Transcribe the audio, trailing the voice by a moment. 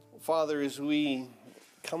Father, as we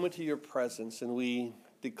come into your presence and we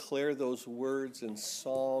declare those words in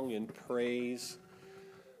song and praise,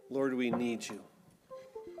 Lord, we need you.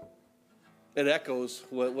 It echoes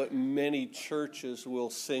what many churches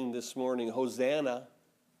will sing this morning. Hosanna,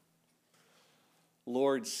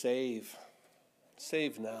 Lord, save.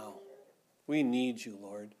 Save now. We need you,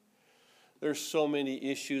 Lord. There's so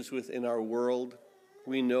many issues within our world.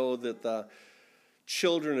 We know that the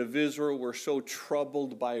children of Israel were so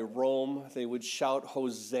troubled by Rome, they would shout,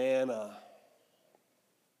 Hosanna.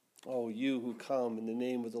 Oh, you who come in the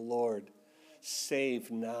name of the Lord, save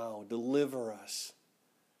now, deliver us.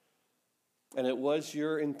 And it was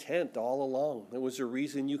your intent all along. It was the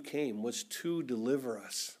reason you came, was to deliver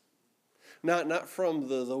us. Not from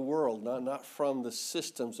the world, not from the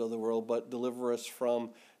systems of the world, but deliver us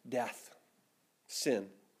from death, sin,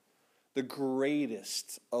 the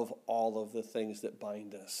greatest of all of the things that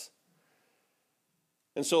bind us.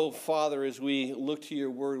 And so, Father, as we look to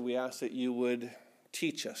your word, we ask that you would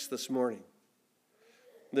teach us this morning.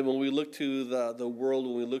 That when we look to the world,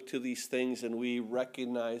 when we look to these things and we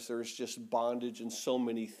recognize there's just bondage in so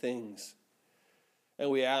many things. And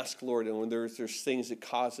we ask, Lord, and when there's things that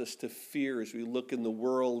cause us to fear as we look in the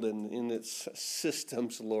world and in its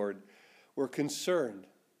systems, Lord, we're concerned.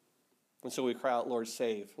 And so we cry out, Lord,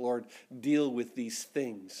 save. Lord, deal with these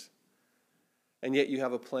things. And yet you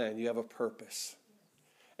have a plan. You have a purpose.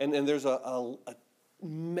 And there's a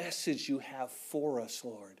message you have for us,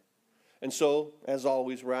 Lord. And so, as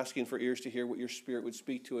always, we're asking for ears to hear what your Spirit would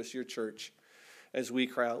speak to us, your church, as we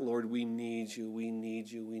cry out, Lord, we need you, we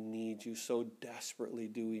need you, we need you. So desperately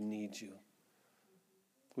do we need you.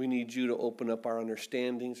 We need you to open up our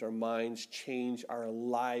understandings, our minds, change our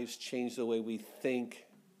lives, change the way we think,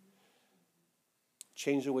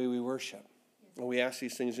 change the way we worship. And we ask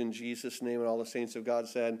these things in Jesus' name, and all the saints of God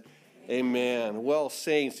said, Amen. Well,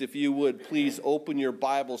 saints, if you would, please open your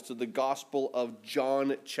Bibles to the Gospel of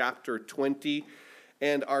John chapter 20.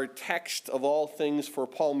 And our text of all things for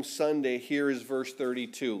Palm Sunday here is verse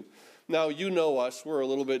 32. Now, you know us. We're a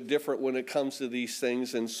little bit different when it comes to these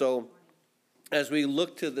things. And so as we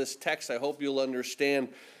look to this text, I hope you'll understand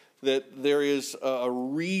that there is a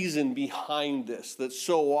reason behind this. That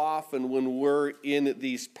so often when we're in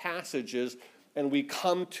these passages and we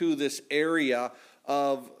come to this area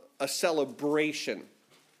of a celebration,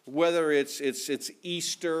 whether it's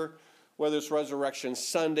Easter, whether it's Resurrection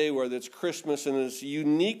Sunday, whether it's Christmas, and it's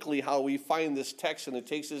uniquely how we find this text, and it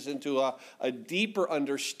takes us into a deeper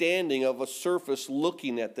understanding of a surface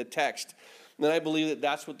looking at the text. And I believe that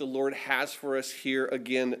that's what the Lord has for us here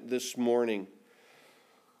again this morning.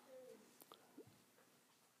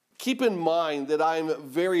 Keep in mind that I'm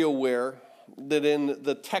very aware that in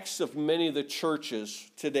the text of many of the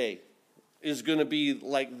churches today, is going to be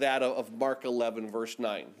like that of Mark 11, verse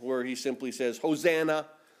 9, where he simply says, Hosanna,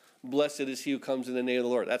 blessed is he who comes in the name of the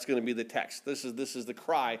Lord. That's going to be the text. This is the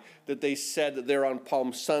cry that they said there on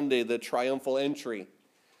Palm Sunday, the triumphal entry.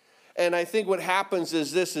 And I think what happens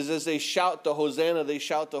is this, is as they shout the Hosanna,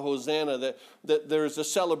 that there's a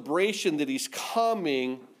celebration that he's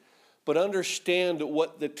coming, but understand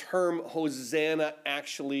what the term Hosanna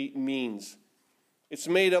actually means. It's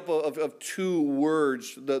made up of two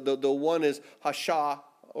words. The one is hasha,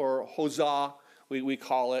 or hosah, we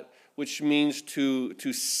call it, which means to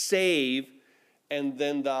save. And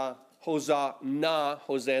then the hosanna,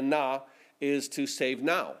 is to save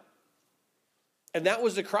now. And that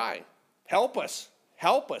was the cry. Help us,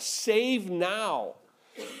 save now.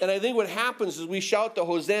 And I think what happens is we shout the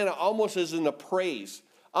Hosanna almost as in a praise.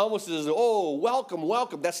 Almost as, oh, welcome,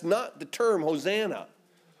 welcome. That's not the term Hosanna.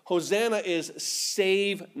 Hosanna is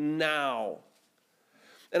save now.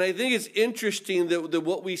 And I think it's interesting that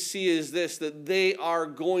what we see is this, that they are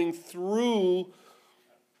going through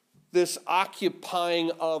this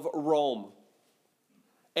occupying of Rome.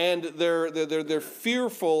 And they're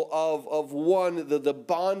fearful of one, the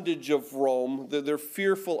bondage of Rome. They're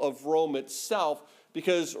fearful of Rome itself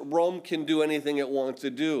because Rome can do anything it wants to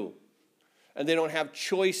do. And they don't have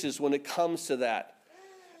choices when it comes to that.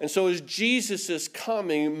 And so as Jesus is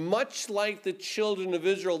coming, much like the children of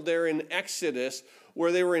Israel there in Exodus,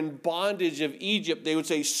 where they were in bondage of Egypt, they would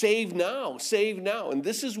say, save now, save now. And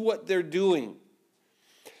this is what they're doing.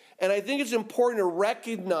 And I think it's important to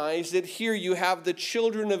recognize that here you have the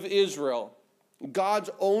children of Israel, God's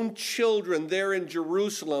own children there in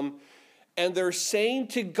Jerusalem, and they're saying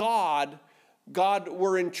to God, God,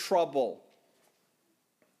 we're in trouble.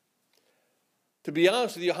 To be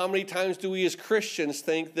honest with you, how many times do we as Christians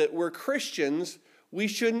think that we're Christians, we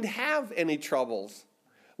shouldn't have any troubles?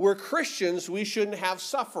 We're Christians, we shouldn't have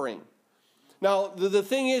suffering. Now, the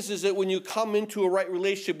thing is that when you come into a right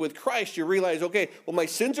relationship with Christ, you realize, okay, well, my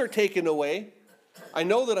sins are taken away. I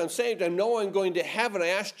know that I'm saved. I know I'm going to heaven. I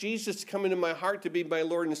asked Jesus to come into my heart to be my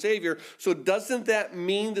Lord and Savior. So doesn't that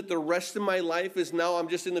mean that the rest of my life is now I'm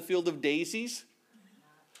just in the field of daisies?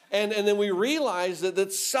 And then we realize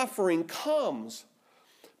that suffering comes.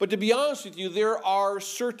 But to be honest with you, there are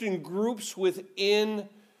certain groups within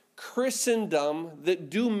Christendom that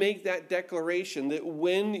do make that declaration that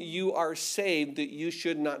when you are saved, that you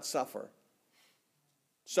should not suffer.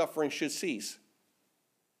 Suffering should cease.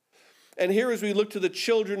 And here as we look to the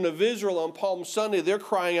children of Israel on Palm Sunday, they're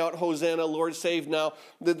crying out, Hosanna, Lord, save now.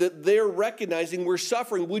 That they're recognizing we're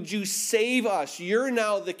suffering. Would you save us? You're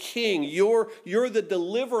now the king. You're the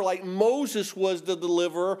deliverer like Moses was the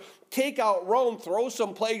deliverer. Take out Rome, throw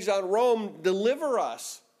some plagues on Rome, deliver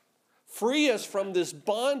us. Free us from this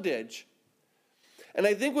bondage. And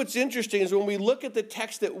I think what's interesting is when we look at the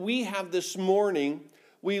text that we have this morning,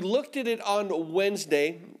 we looked at it on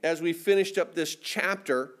Wednesday as we finished up this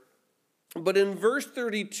chapter. But in verse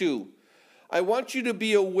 32, I want you to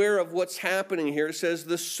be aware of what's happening here. It says,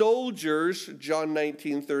 the soldiers, John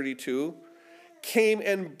 19:32, came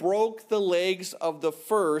and broke the legs of the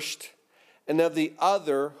first and of the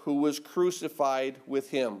other who was crucified with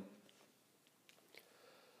him.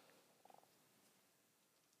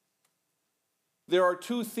 There are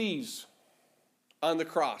two thieves on the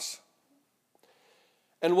cross.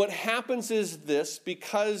 And what happens is this,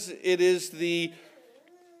 because it is the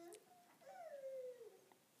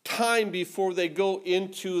time before they go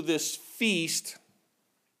into this feast,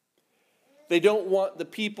 they don't want the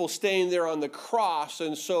people staying there on the cross,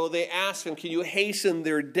 and so they ask them, can you hasten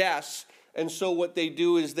their deaths? And so what they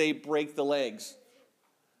do is they break the legs.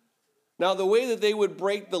 Now, the way that they would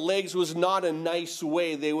break the legs was not a nice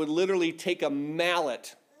way. They would literally take a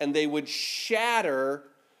mallet and they would shatter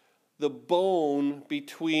the bone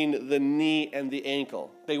between the knee and the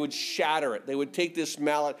ankle. They would shatter it. They would take this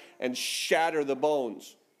mallet and shatter the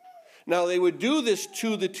bones. Now, they would do this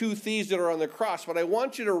to the two thieves that are on the cross, but I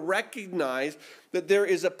want you to recognize that there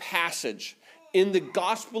is a passage in the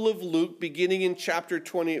Gospel of Luke beginning in chapter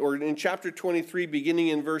 20, or in chapter 23, beginning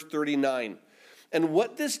in verse 39. And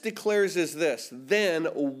what this declares is this: then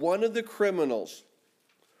one of the criminals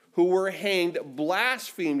who were hanged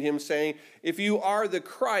blasphemed him, saying, if you are the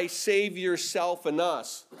Christ, save yourself and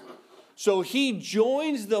us. So he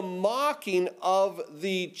joins the mocking of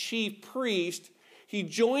the chief priest. He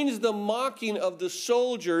joins the mocking of the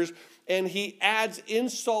soldiers, and he adds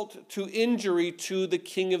insult to injury to the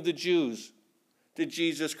King of the Jews, to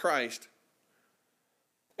Jesus Christ.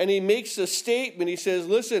 And he makes a statement. He says,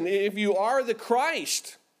 listen, if you are the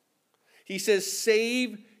Christ, he says,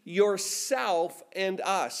 save yourself and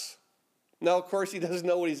us. Now, of course, he doesn't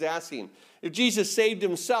know what he's asking. If Jesus saved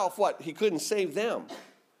himself, what? He couldn't save them.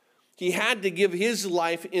 He had to give his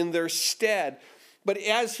life in their stead. But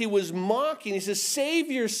as he was mocking, he says,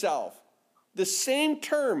 save yourself. The same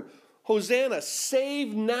term, Hosanna,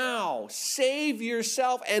 save now. Save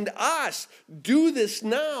yourself and us. Do this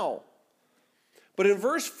now. But in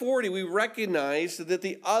verse 40, we recognize that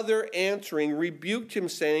the other answering rebuked him,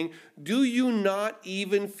 saying, do you not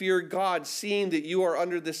even fear God, seeing that you are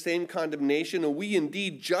under the same condemnation? And we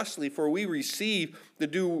indeed justly, for we receive the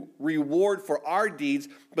due reward for our deeds,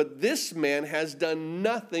 but this man has done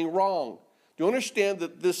nothing wrong. Do you understand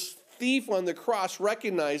that this thief on the cross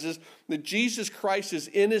recognizes that Jesus Christ is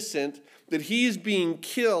innocent, that he is being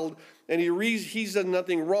killed, and he's done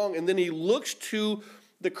nothing wrong, and then he looks to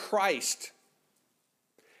the Christ,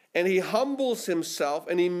 and he humbles himself,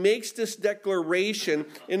 and he makes this declaration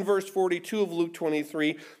in verse 42 of Luke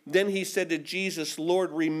 23. Then he said to Jesus,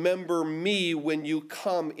 Lord, remember me when you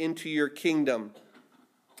come into your kingdom.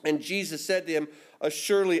 And Jesus said to him,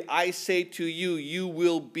 surely I say to you, you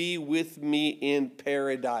will be with me in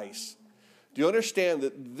paradise. Do you understand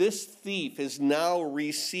that this thief has now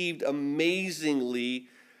received amazingly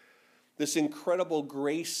this incredible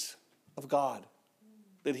grace of God,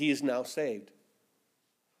 that he is now saved?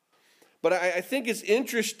 But I think it's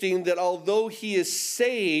interesting that although he is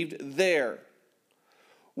saved there,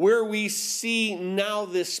 where we see now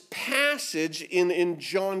this passage in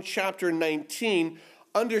John chapter 19,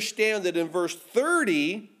 understand that in verse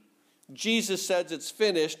 30, Jesus says it's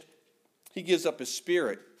finished. He gives up his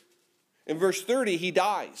spirit. In verse 30, he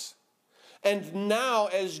dies. And now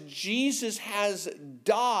as Jesus has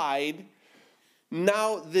died,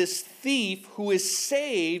 now this thief who is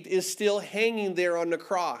saved is still hanging there on the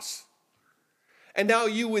cross. And now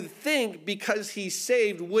you would think, because he's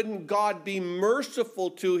saved, wouldn't God be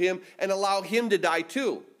merciful to him and allow him to die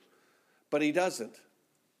too? But he doesn't.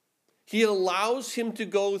 He allows him to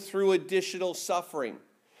go through additional suffering.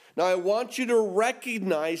 Now, I want you to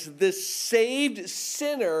recognize this saved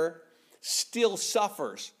sinner still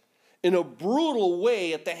suffers in a brutal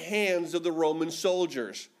way at the hands of the Roman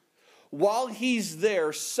soldiers. While he's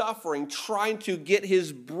there suffering, trying to get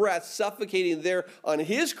his breath, suffocating there on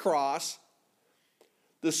his cross,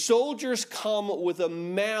 the soldiers come with a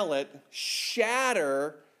mallet,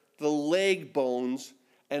 shatter the leg bones,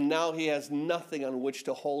 and now he has nothing on which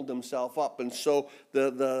to hold himself up. And so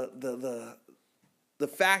the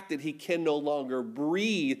fact that he can no longer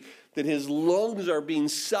breathe, that his lungs are being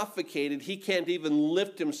suffocated, he can't even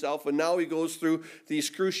lift himself, and now he goes through the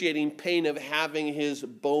excruciating pain of having his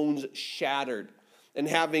bones shattered and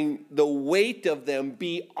having the weight of them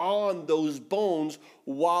be on those bones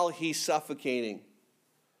while he's suffocating.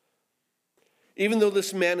 Even though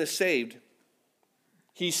this man is saved,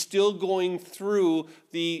 he's still going through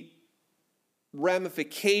the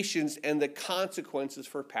ramifications and the consequences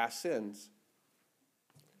for past sins.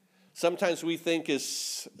 Sometimes we think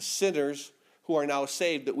as sinners who are now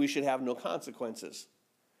saved that we should have no consequences.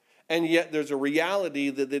 And yet there's a reality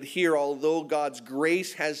that here, although God's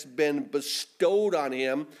grace has been bestowed on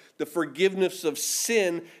him, the forgiveness of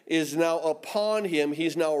sin is now upon him.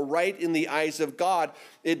 He's now right in the eyes of God.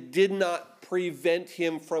 It did not prevent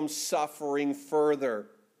him from suffering further.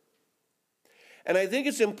 And I think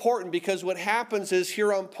it's important because what happens is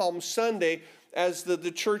here on Palm Sunday, as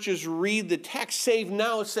the churches read the text, save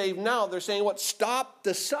now, they're saying, what? Stop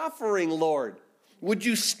the suffering, Lord. Would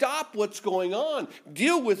you stop what's going on?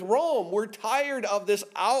 Deal with Rome. We're tired of this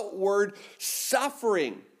outward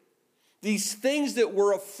suffering. These things that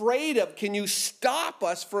we're afraid of, can you stop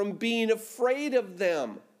us from being afraid of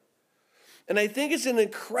them? And I think it's an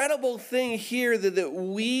incredible thing here that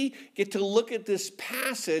we get to look at this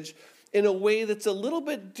passage in a way that's a little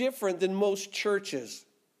bit different than most churches.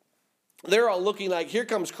 They're all looking like, here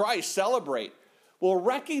comes Christ, celebrate. Well,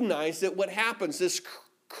 recognize that what happens, this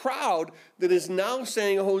crowd that is now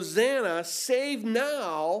saying, Hosanna, save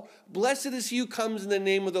now, blessed is he who comes in the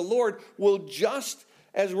name of the Lord, will just,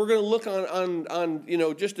 as we're going to look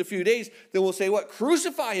on just a few days, then we'll say what?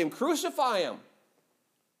 Crucify him, crucify him.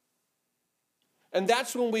 And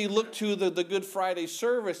that's when we look to the Good Friday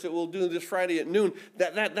service that we'll do this Friday at noon,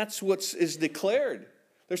 that's what is declared.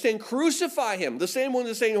 They're saying, crucify him. The same one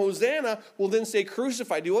that's saying Hosanna will then say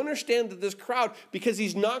crucify. Do you understand that this crowd, because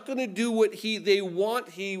he's not going to do what they want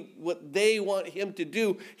him to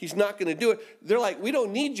do, he's not going to do it. They're like, we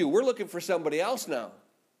don't need you. We're looking for somebody else now.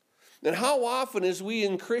 And how often is we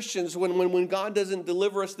in Christians, when God doesn't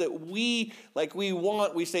deliver us that we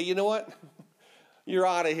want, we say, you know what? You're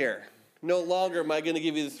out of here. No longer am I going to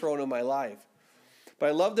give you the throne of my life. But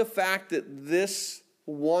I love the fact that this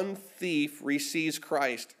one thief receives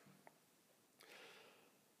Christ.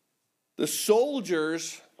 The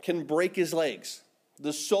soldiers can break his legs.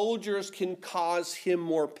 The soldiers can cause him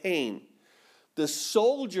more pain. The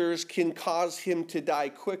soldiers can cause him to die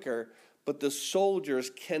quicker, but the soldiers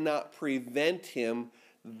cannot prevent him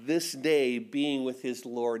this day being with his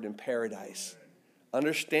Lord in paradise.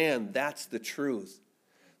 Understand, that's the truth.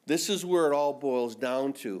 This is where it all boils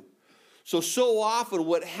down to. So often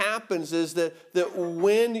what happens is that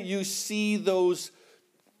when you see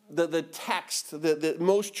the text that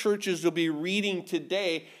most churches will be reading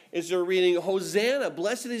today is they're reading, Hosanna,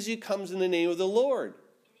 blessed is he who comes in the name of the Lord.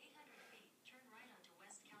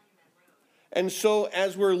 And so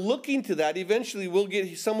as we're looking to that,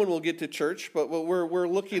 eventually someone will get to church, but we're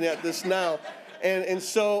looking at this now. And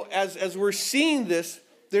so as we're seeing this,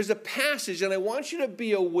 there's a passage, and I want you to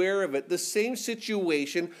be aware of it, the same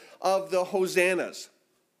situation of the Hosannas.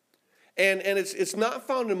 And it's not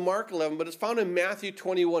found in Mark 11, but it's found in Matthew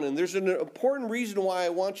 21. And there's an important reason why I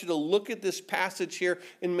want you to look at this passage here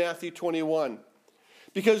in Matthew 21.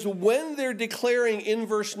 Because when they're declaring in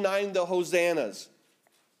verse 9 the Hosannas,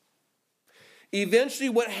 eventually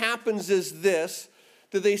what happens is this,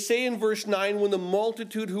 that they say in verse 9, when the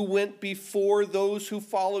multitude who went before those who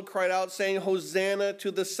followed cried out, saying, Hosanna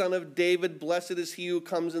to the Son of David, blessed is he who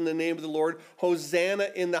comes in the name of the Lord, Hosanna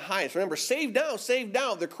in the highest. Remember, save now, save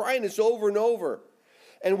now. They're crying this over and over.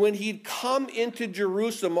 And when he'd come into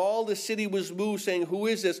Jerusalem, all the city was moved, saying, who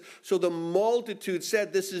is this? So the multitude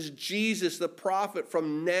said, this is Jesus, the prophet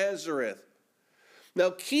from Nazareth. Now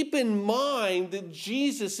keep in mind that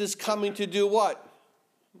Jesus is coming to do what?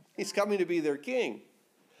 He's coming to be their king.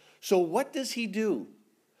 So what does he do?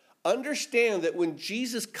 Understand that when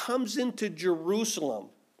Jesus comes into Jerusalem,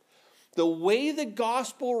 the way the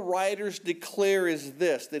gospel writers declare is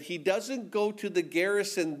this, that he doesn't go to the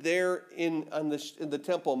garrison there in the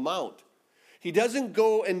Temple Mount. He doesn't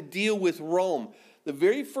go and deal with Rome. the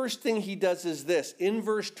very first thing he does is this. In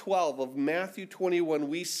verse 12 of Matthew 21,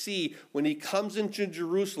 we see when he comes into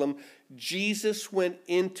Jerusalem, Jesus went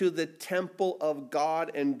into the temple of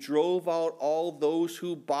God and drove out all those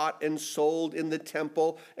who bought and sold in the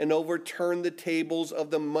temple and overturned the tables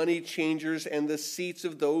of the money changers and the seats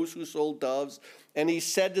of those who sold doves. And he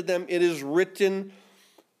said to them, "It is written,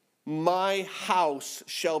 my house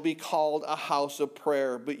shall be called a house of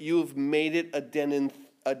prayer, but you have made it a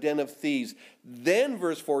den of thieves." Then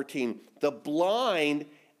verse 14, the blind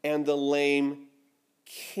and the lame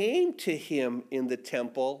came to him in the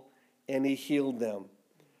temple, and he healed them.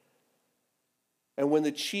 And when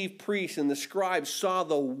the chief priests and the scribes saw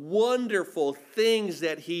the wonderful things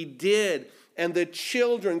that he did, and the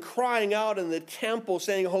children crying out in the temple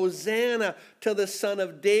saying, "Hosanna to the Son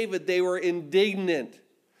of David," they were indignant.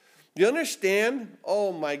 Do you understand?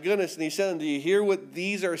 Oh my goodness. And he said to them, "Do you hear what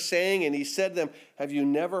these are saying?" And he said to them, "Have you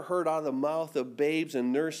never heard out of the mouth of babes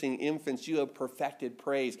and nursing infants, you have perfected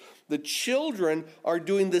praise?" The children are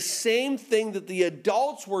doing the same thing that the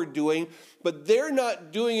adults were doing, but they're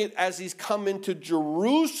not doing it as he's come into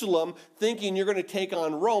Jerusalem thinking you're going to take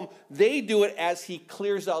on Rome. They do it as he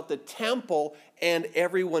clears out the temple and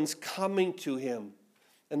everyone's coming to him.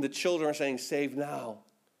 And the children are saying, "Save now."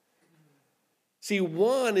 See,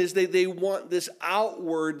 one is they want this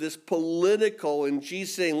outward, this political, and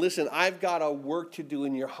Jesus saying, "Listen, I've got a work to do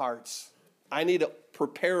in your hearts. I need to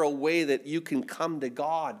prepare a way that you can come to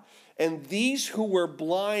God." And these who were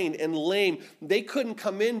blind and lame, they couldn't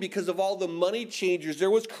come in because of all the money changers. There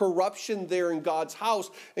was corruption there in God's house.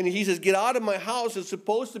 And he says, "Get out of my house. It's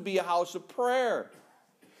supposed to be a house of prayer."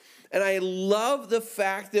 And I love the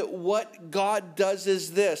fact that what God does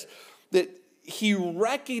is this, that he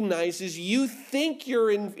recognizes you think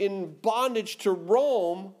you're in bondage to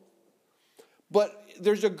Rome, but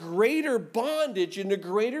there's a greater bondage and a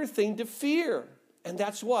greater thing to fear. And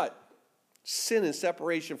that's what? Sin and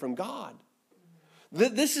separation from God.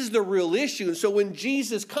 This is the real issue. And so when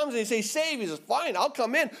Jesus comes and they say, "Save," he says, "Fine, I'll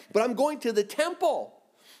come in, but I'm going to the temple.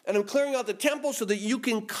 And I'm clearing out the temple so that you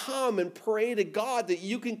can come and pray to God, that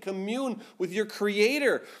you can commune with your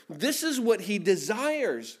Creator." This is what he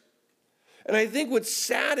desires. And I think what's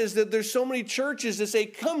sad is that there's so many churches that say,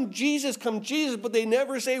 come Jesus, but they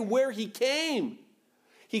never say where he came.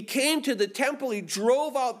 He came to the temple. He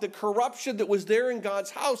drove out the corruption that was there in God's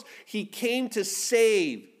house. He came to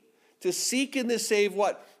save, to seek and to save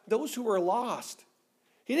what? Those who were lost.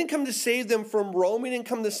 He didn't come to save them from Rome. He didn't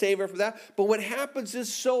come to save them from that. But what happens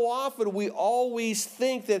is so often we always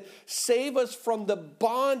think that save us from the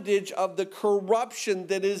bondage of the corruption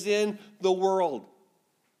that is in the world.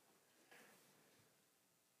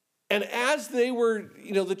 And as they were,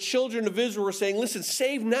 the children of Israel were saying, "Listen,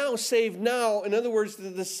 save now, save now." In other words,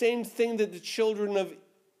 the same thing that the children of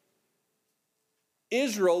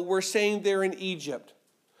Israel were saying there in Egypt.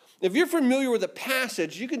 If you're familiar with the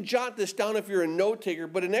passage, you can jot this down if you're a note taker.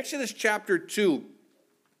 But in Exodus chapter 2,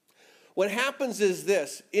 what happens is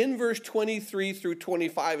this. In verse 23 through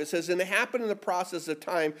 25, it says, "And it happened in the process of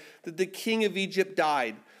time that the king of Egypt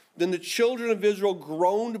died. Then the children of Israel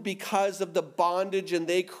groaned because of the bondage, and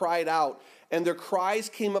they cried out. And their cries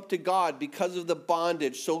came up to God because of the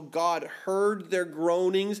bondage. So God heard their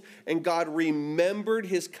groanings, and God remembered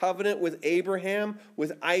his covenant with Abraham,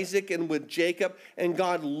 with Isaac, and with Jacob. And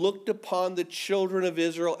God looked upon the children of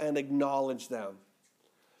Israel and acknowledged them."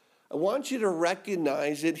 I want you to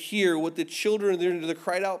recognize it here with the children of Israel. They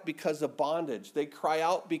cried out because of bondage. They cry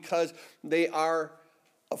out because they are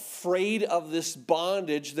afraid of this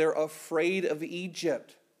bondage. They're afraid of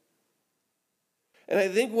Egypt. And I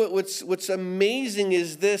think what's amazing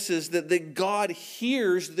is this, is that God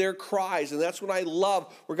hears their cries. And that's what I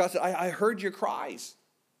love, where God said, I heard your cries.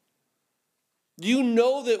 Do you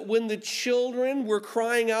know that when the children were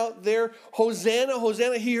crying out there, "Hosanna,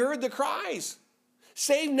 Hosanna," he heard the cries.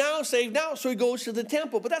 "Save now, save now." So he goes to the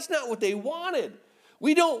temple. But that's not what they wanted.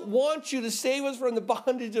 We don't want you to save us from the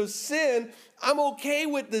bondage of sin. I'm okay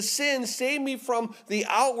with the sin. Save me from the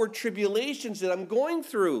outward tribulations that I'm going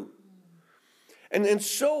through. And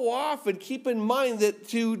so often, keep in mind that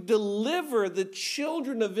to deliver the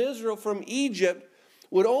children of Israel from Egypt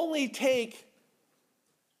would only take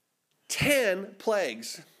 10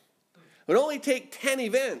 plagues. It would only take 10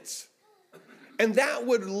 events. And that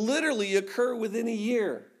would literally occur within a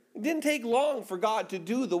year. It didn't take long for God to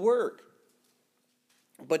do the work.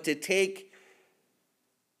 But to take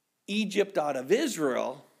Egypt out of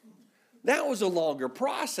Israel, that was a longer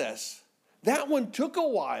process. That one took a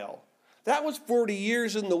while. That was 40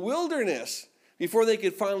 years in the wilderness before they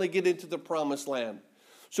could finally get into the promised land.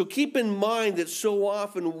 So keep in mind that so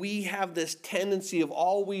often we have this tendency of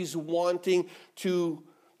always wanting to,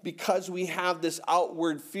 because we have this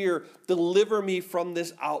outward fear, deliver me from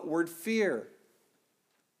this outward fear.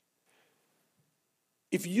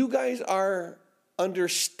 If you guys are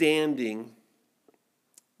understanding,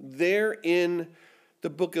 there in the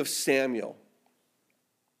book of Samuel,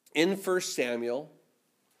 in 1 Samuel,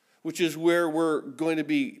 which is where we're going to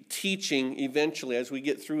be teaching eventually as we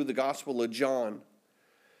get through the Gospel of John.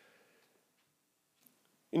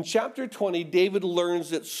 In chapter 20, David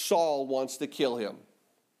learns that Saul wants to kill him.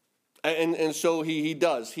 And so he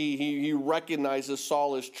does. He recognizes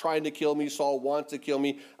Saul is trying to kill me. Saul wants to kill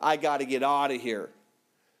me. I got to get out of here.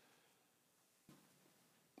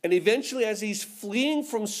 And eventually, as he's fleeing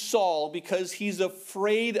from Saul because he's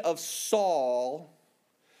afraid of Saul,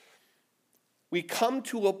 we come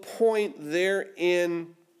to a point there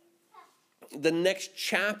in the next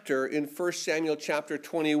chapter, in 1 Samuel chapter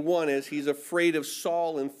 21, as he's afraid of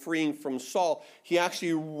Saul and freeing from Saul, he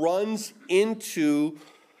actually runs into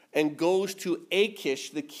and goes to Achish,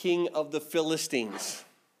 the king of the Philistines.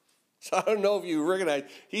 So I don't know if you recognize,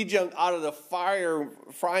 he jumped out of the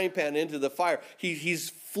frying pan into the fire. He's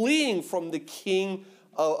fleeing from the king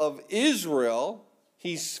of Israel.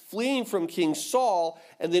 He's fleeing from King Saul,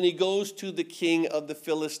 and then he goes to the king of the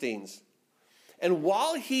Philistines. And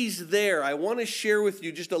while he's there, I want to share with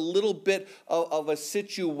you just a little bit of a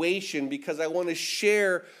situation, because I want to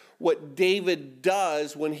share what David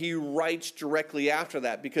does when he writes directly after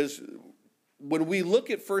that. Because when we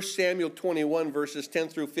look at 1 Samuel 21, verses 10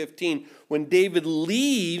 through 15, when David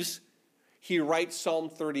leaves, he writes Psalm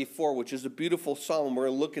 34, which is a beautiful psalm. We're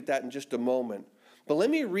going to look at that in just a moment. But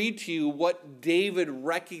let me read to you what David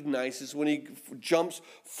recognizes when he jumps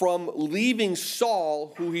from leaving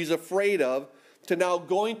Saul, who he's afraid of, to now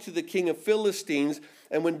going to the king of Philistines.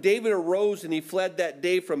 And when David arose and he fled that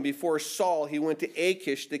day from before Saul, he went to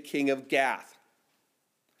Achish, the king of Gath.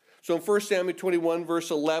 So in 1 Samuel 21,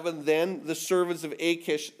 verse 11, then the servants of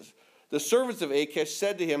Achish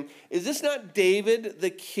said to him, "Is this not David,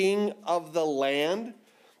 the king of the land?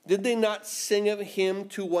 Did they not sing of him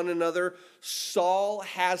to one another? Saul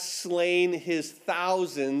has slain his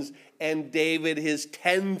thousands and David his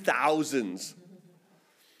 10,000s.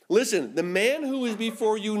 Listen, the man who is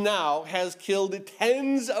before you now has killed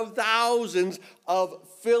tens of thousands of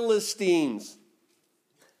Philistines.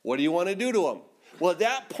 What do you want to do to him?" Well, at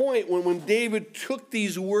that point, when David took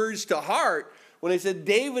these words to heart, when they said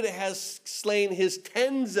David has slain his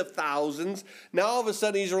tens of thousands, now all of a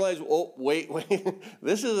sudden he's realized, oh, wait,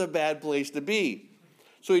 this is a bad place to be.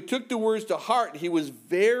 So he took the words to heart. He was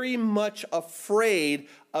very much afraid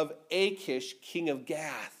of Achish, king of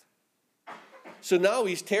Gath. So now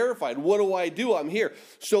he's terrified. What do? I'm here.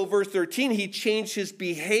 So verse 13, he changed his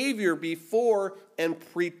behavior before and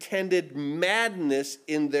pretended madness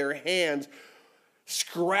in their hands,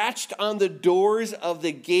 scratched on the doors of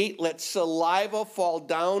the gate, let saliva fall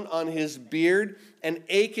down on his beard. And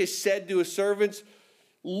Achish said to his servants,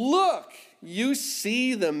 "Look, you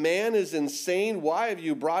see the man is insane. Why have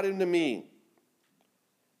you brought him to me?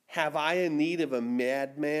 Have I a need of a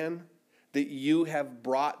madman that you have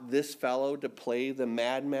brought this fellow to play the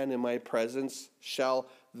madman in my presence? Shall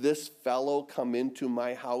this fellow come into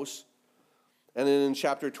my house?" And then in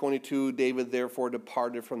chapter 22, David therefore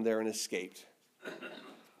departed from there and escaped.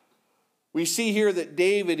 We see here that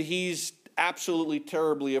David, he's absolutely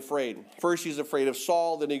terribly afraid. First he's afraid of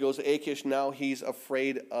Saul, then he goes to Achish, now he's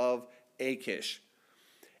afraid of Achish.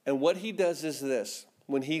 And what he does is this.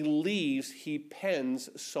 When he leaves, he pens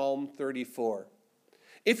Psalm 34.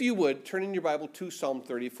 If you would, turn in your Bible to Psalm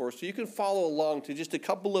 34 so you can follow along to just a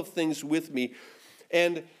couple of things with me.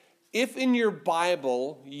 And if in your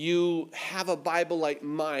Bible you have a Bible like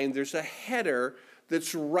mine, there's a header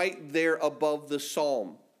that's right there above the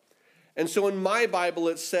psalm. And so in my Bible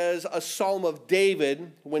it says a psalm of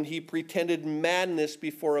David when he pretended madness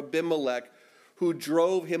before Abimelech, who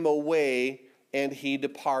drove him away and he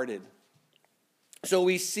departed. So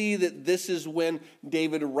we see that this is when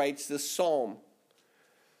David writes this psalm.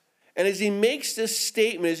 And as he makes this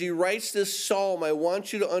statement, as he writes this psalm, I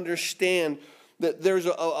want you to understand that there's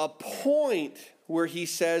a point where he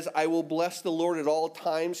says, "I will bless the Lord at all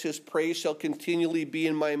times. His praise shall continually be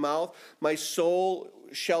in my mouth. My soul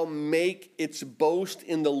shall make its boast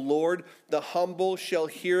in the Lord. The humble shall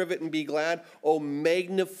hear of it and be glad. Oh,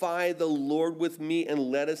 magnify the Lord with me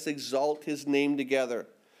and let us exalt his name together."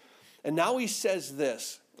 And now he says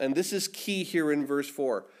this, and this is key here in verse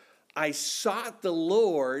 4. "I sought the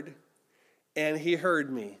Lord, and he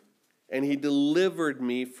heard me, and he delivered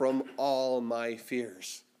me from all my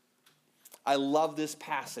fears." I love this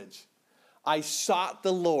passage. I sought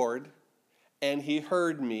the Lord, and he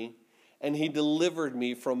heard me, and he delivered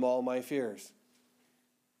me from all my fears.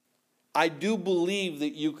 I do believe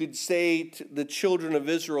that you could say to the children of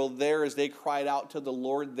Israel there as they cried out to the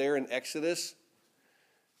Lord there in Exodus,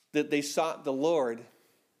 that they sought the Lord,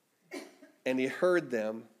 and he heard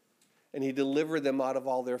them, and he delivered them out of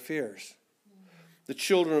all their fears. The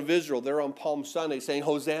children of Israel, they're on Palm Sunday saying,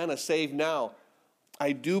 Hosanna, save now.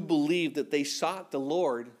 I do believe that they sought the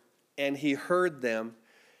Lord, and he heard them,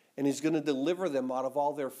 and he's going to deliver them out of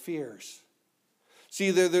all their fears. See,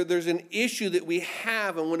 there's an issue that we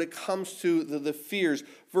have, and when it comes to the fears,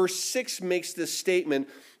 verse 6 makes this statement,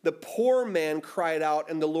 the poor man cried out,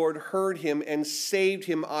 and the Lord heard him and saved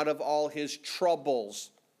him out of all his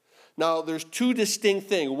troubles. Now, there's two distinct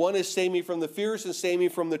things. One is save me from the fears and save me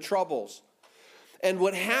from the troubles. And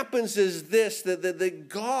what happens is this, that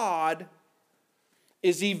God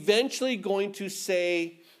is eventually going to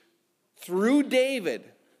say through David,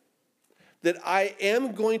 that I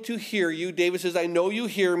am going to hear you. David says, I know you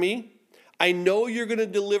hear me. I know you're going to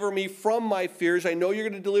deliver me from my fears. I know you're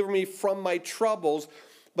going to deliver me from my troubles.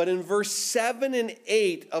 But in verse 7 and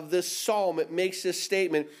 8 of this psalm, it makes this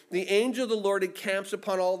statement. The angel of the Lord encamps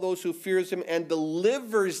upon all those who fears him and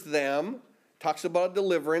delivers them. Talks about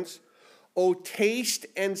deliverance. Oh, taste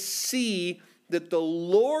and see that the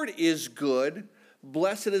Lord is good.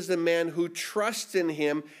 Blessed is the man who trusts in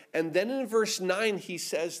him. And then in verse 9, he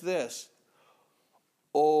says this.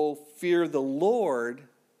 Oh, fear the Lord.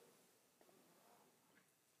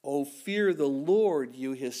 Oh, fear the Lord,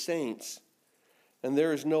 you his saints. And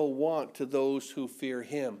there is no want to those who fear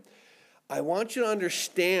him. I want you to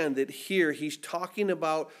understand that here he's talking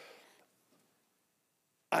about,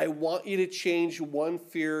 I want you to change one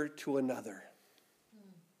fear to another.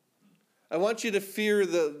 I want you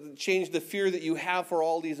to change the fear that you have for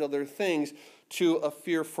all these other things to a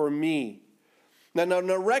fear for me. Now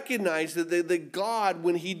recognize that the God,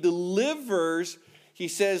 when he delivers, he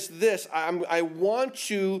says this, I want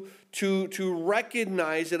you to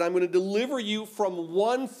recognize that I'm going to deliver you from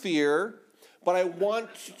one fear, but I want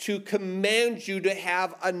to command you to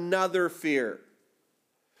have another fear.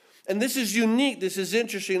 And this is unique. This is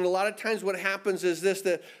interesting. And a lot of times what happens is this,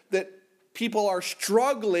 that people are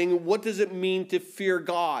struggling. What does it mean to fear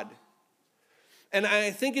God? And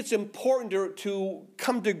I think it's important to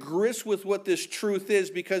come to grips with what this truth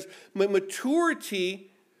is, because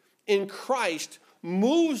maturity in Christ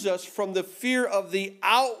moves us from the fear of the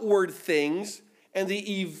outward things and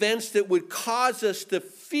the events that would cause us to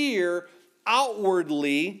fear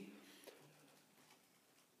outwardly.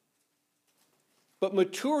 But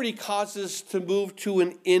maturity causes us to move to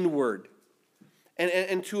an inward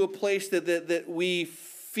and to a place that we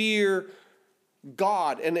fear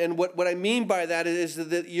God. And what I mean by that is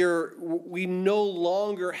that we no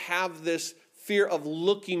longer have this fear of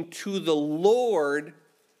looking to the Lord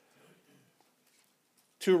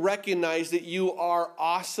to recognize that you are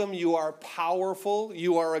awesome, you are powerful,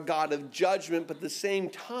 you are a God of judgment, but at the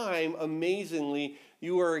same time, amazingly,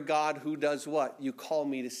 you are a God who does what? You call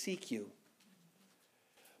me to seek you.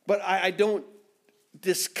 But I don't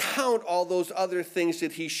discount all those other things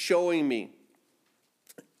that he's showing me.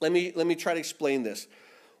 Let me try to explain this.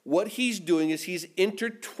 What he's doing is he's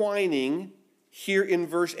intertwining here in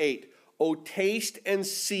verse 8. Oh, taste and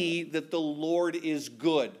see that the Lord is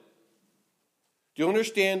good. Do you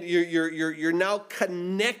understand? You're now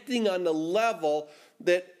connecting on the level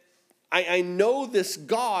that I know this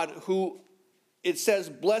God who, it says,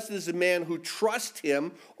 blessed is the man who trusts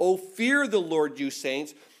him. Oh, fear the Lord, you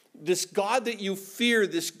saints. This God that you fear,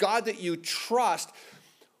 this God that you trust,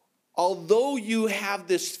 although you have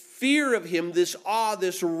this fear of him, this awe,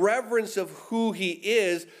 this reverence of who he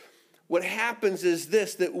is, what happens is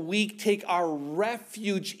this, that we take our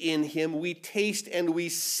refuge in him. We taste and we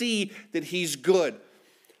see that he's good.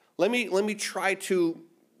 Let me try to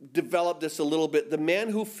develop this a little bit. The man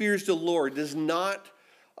who fears the Lord does not,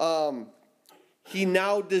 he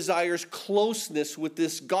now desires closeness with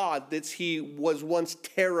this God that he was once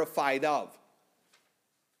terrified of.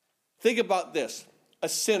 Think about this. A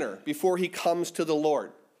sinner, before he comes to the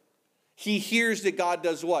Lord, he hears that God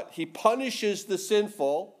does what? He punishes the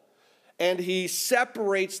sinful, and he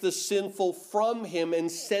separates the sinful from him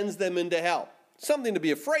and sends them into hell. Something to be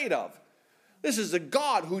afraid of. This is a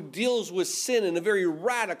God who deals with sin in a very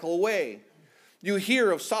radical way. You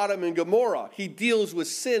hear of Sodom and Gomorrah. He deals with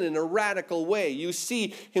sin in a radical way. You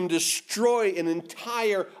see him destroy an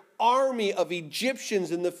entire army of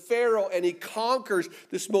Egyptians in the Pharaoh, and he conquers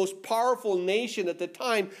this most powerful nation at the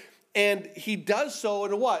time, and he does so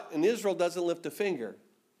in what? And Israel doesn't lift a finger.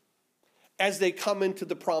 as they come into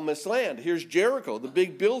the promised land. Here's Jericho, the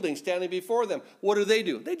big building standing before them. What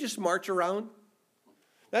do? They just march around.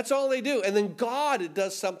 That's all they do. And then God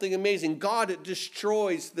does something amazing. God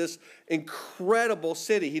destroys this incredible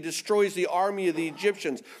city. He destroys the army of the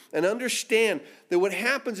Egyptians. And understand that what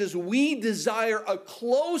happens is we desire a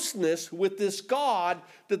closeness with this God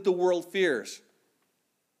that the world fears.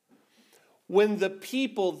 When the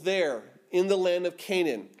people there in the land of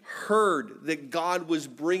Canaan heard that God was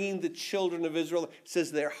bringing the children of Israel, it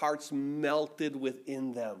says their hearts melted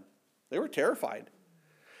within them. They were terrified.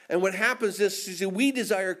 And what happens is we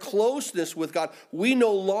desire closeness with God. We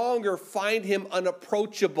no longer find him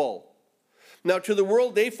unapproachable. Now, to the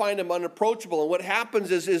world, they find him unapproachable. And what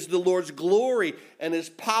happens is the Lord's glory and his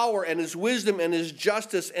power and his wisdom and his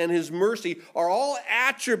justice and his mercy are all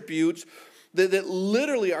attributes that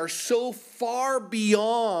literally are so far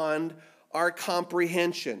beyond our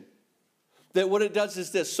comprehension. That what it does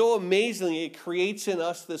is this, so amazingly, it creates in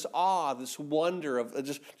us this awe, this wonder of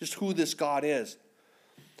just who this God is.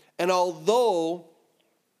 And although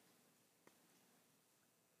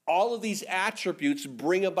all of these attributes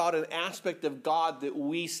bring about an aspect of God that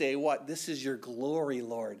we say, what? This is your glory,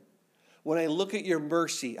 Lord. When I look at your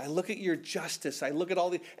mercy, I look at your justice, I look at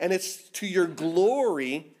all the, and it's to your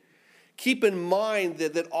glory. Keep in mind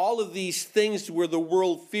that all of these things where the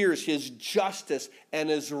world fears his justice and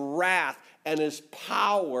his wrath and his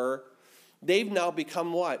power, they've now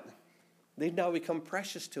become what? They've now become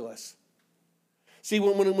precious to us. See,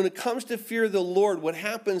 when it comes to fear of the Lord, what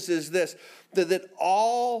happens is this, that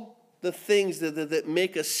all the things that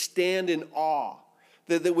make us stand in awe,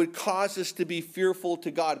 that would cause us to be fearful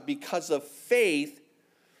to God because of faith,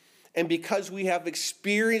 and because we have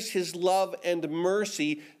experienced his love and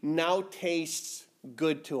mercy, now tastes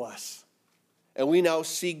good to us. And we now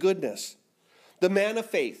see goodness. The man of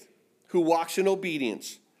faith who walks in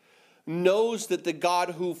obedience knows that the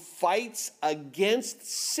God who fights against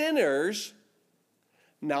sinners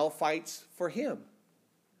now fights for him.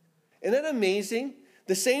 Isn't that amazing?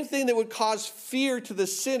 The same thing that would cause fear to the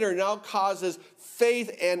sinner now causes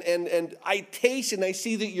faith and I taste and I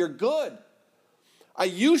see that you're good. I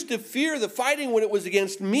used to fear the fighting when it was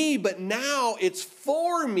against me, but now it's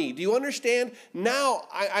for me. Do you understand? Now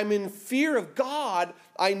I'm in fear of God.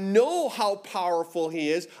 I know how powerful he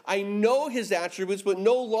is. I know his attributes, but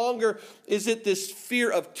no longer is it this fear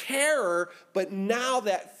of terror, but now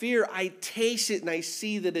that fear, I taste it and I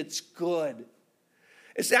see that it's good.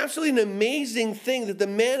 It's absolutely an amazing thing that the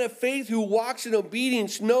man of faith who walks in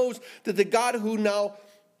obedience knows that the God who now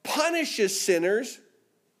punishes sinners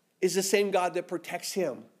is the same God that protects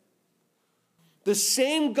him. The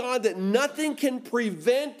same God that nothing can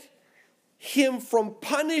prevent him from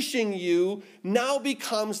punishing you now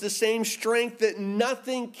becomes the same strength that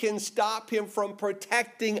nothing can stop him from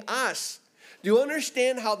protecting us. Do you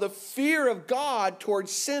understand how the fear of God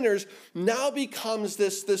towards sinners now becomes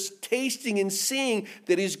this tasting and seeing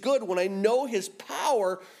that he's good? When I know his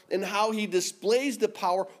power and how he displays the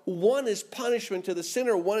power, one is punishment to the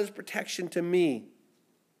sinner, one is protection to me.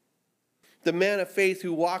 The man of faith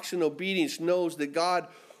who walks in obedience knows that God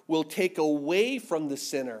will take away from the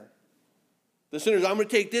sinner. The sinner's, I'm going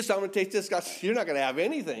to take this, I'm going to take this. God says, you're not going to have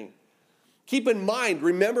anything. Keep in mind,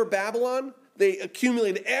 remember Babylon? They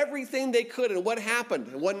accumulated everything they could, and what happened?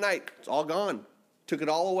 And one night, it's all gone. Took it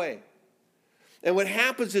all away. And what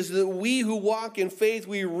happens is that we who walk in faith,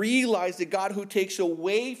 we realize that God who takes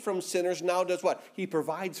away from sinners now does what? He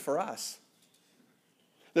provides for us.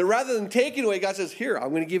 That rather than taking away, God says, here,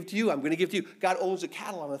 I'm going to give to you, I'm going to give to you. God owns the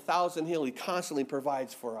cattle on 1,000 hills. He constantly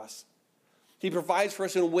provides for us. He provides for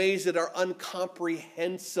us in ways that are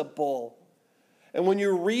incomprehensible. And when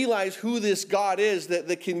you realize who this God is that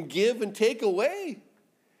can give and take away,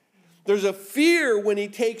 there's a fear when he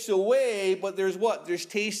takes away, but there's what? There's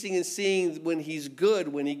tasting and seeing when he's good,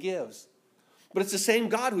 when he gives. But it's the same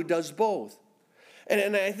God who does both.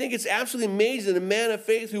 And I think it's absolutely amazing. A man of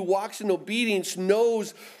faith who walks in obedience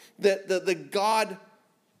knows that the God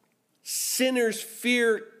sinners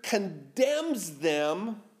fear condemns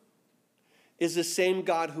them is the same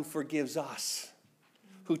God who forgives us,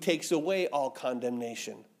 who takes away all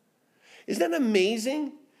condemnation. Isn't that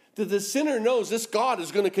amazing? That the sinner knows this God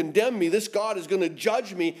is going to condemn me, this God is going to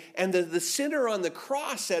judge me, and the sinner on the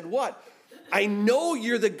cross said what? I know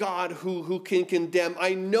you're the God who can condemn.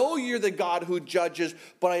 I know you're the God who judges,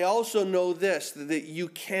 but I also know this, that you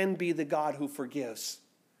can be the God who forgives.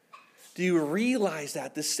 Do you realize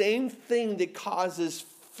that? The same thing that causes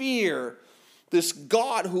fear, this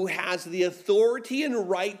God who has the authority and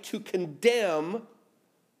right to condemn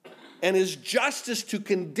and his justice to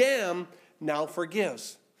condemn now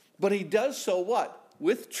forgives. But he does so what?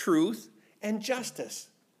 With truth and justice.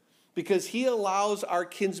 Because he allows our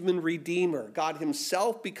kinsman redeemer. God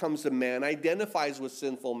himself becomes a man, identifies with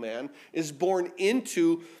sinful man, is born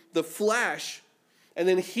into the flesh, and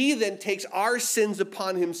then he then takes our sins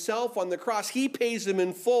upon himself on the cross. He pays them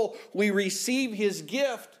in full. We receive his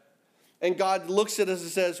gift, and God looks at us and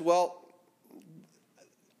says, well,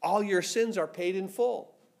 all your sins are paid in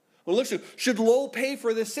full. Well, looks at, should Lowell pay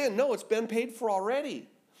for this sin? No, it's been paid for already.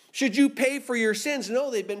 Should you pay for your sins? No,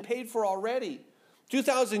 they've been paid for already.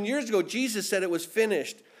 2,000 years ago, Jesus said it was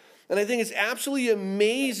finished. And I think it's absolutely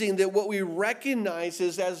amazing that what we recognize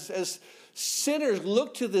is as sinners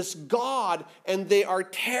look to this God and they are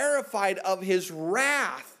terrified of his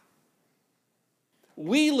wrath,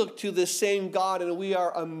 we look to the same God and we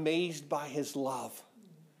are amazed by his love.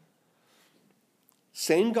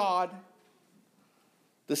 Same God,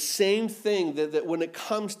 the same thing that when it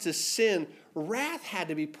comes to sin, wrath had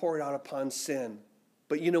to be poured out upon sin.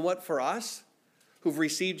 But you know what, for us who've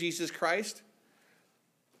received Jesus Christ,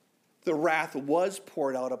 the wrath was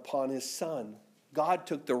poured out upon his Son. God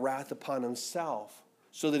took the wrath upon himself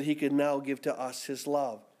so that he could now give to us his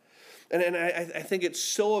love. And I think it's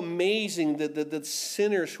so amazing that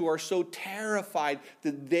sinners who are so terrified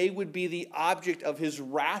that they would be the object of his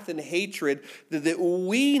wrath and hatred, that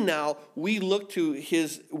we look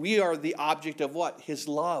to we are the object of what? His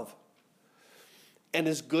love and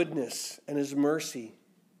his goodness and his mercy.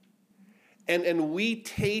 And we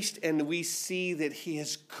taste and we see that he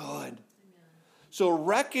is good. So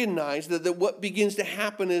recognize that what begins to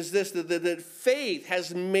happen is this, that faith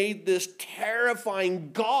has made this terrifying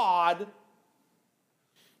God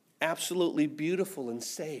absolutely beautiful and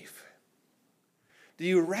safe. Do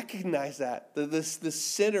you recognize that? The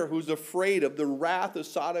sinner who's afraid of the wrath of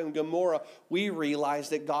Sodom and Gomorrah, we realize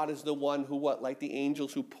that God is the one who, like the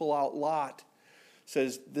angels who pull out Lot,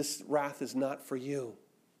 says, this wrath is not for you.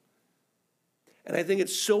 And I think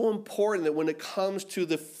it's so important that when it comes to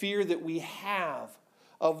the fear that we have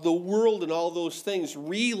of the world and all those things,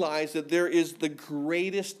 realize that there is the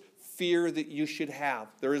greatest fear that you should have.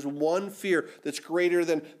 There is one fear that's greater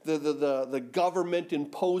than the government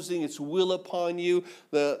imposing its will upon you,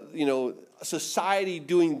 society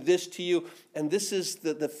doing this to you. And this is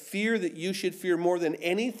the fear that you should fear more than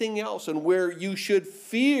anything else. And where you should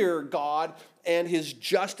fear God and his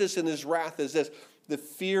justice and his wrath is this: the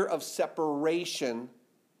fear of separation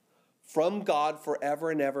from God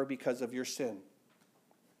forever and ever because of your sin.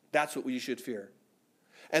 That's what you should fear.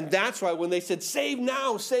 And that's why when they said, save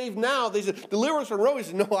now, they said, deliver us from Rome. He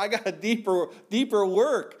said, no, I got a deeper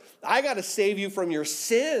work. I got to save you from your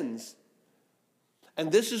sins. And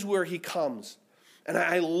this is where he comes. And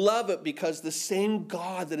I love it because the same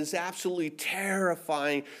God that is absolutely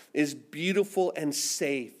terrifying is beautiful and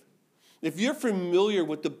safe. If you're familiar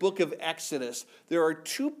with the book of Exodus, there are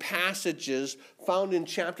two passages found in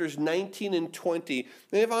chapters 19 and 20.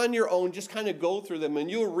 And if on your own, just kind of go through them,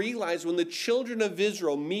 and you'll realize when the children of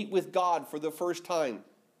Israel meet with God for the first time,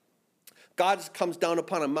 God comes down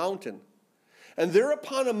upon a mountain. And they're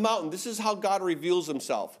upon a mountain. This is how God reveals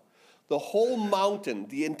himself. The whole mountain,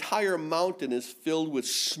 the entire mountain is filled with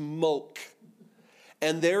smoke.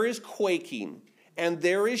 And there is quaking. And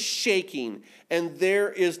there is shaking, and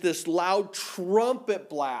there is this loud trumpet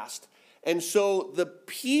blast. And so the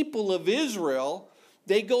people of Israel,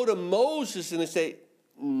 they go to Moses and they say,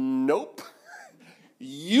 nope,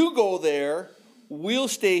 you go there, we'll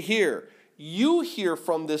stay here. You hear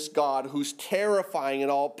from this God who's terrifying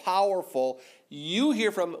and all powerful. We'll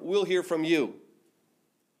hear from you.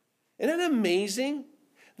 Isn't that amazing?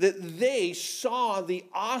 That they saw the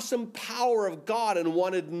awesome power of God and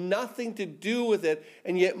wanted nothing to do with it.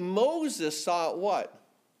 And yet Moses saw it what?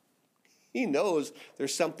 He knows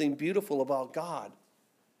there's something beautiful about God.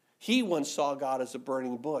 He once saw God as a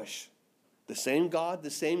burning bush. The same God, the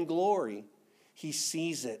same glory. He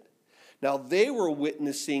sees it. Now they were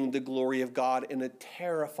witnessing the glory of God in a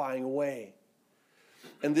terrifying way.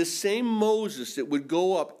 And this same Moses that would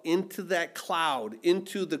go up into that cloud,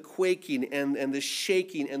 into the quaking and the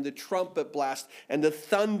shaking and the trumpet blast and the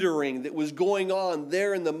thundering that was going on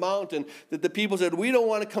there in the mountain, that the people said, we don't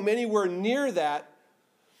want to come anywhere near that.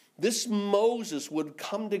 This Moses would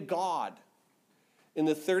come to God in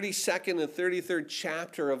the 32nd and 33rd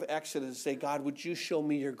chapter of Exodus and say, God, would you show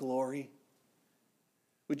me your glory?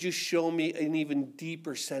 Would you show me an even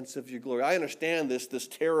deeper sense of your glory? I understand this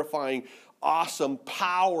terrifying, awesome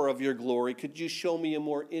power of your glory. Could you show me a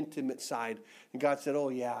more intimate side? And God said, oh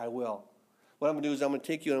yeah, I will. What I'm going to do is I'm going to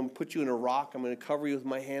take you and I'm going to put you in a rock. I'm going to cover you with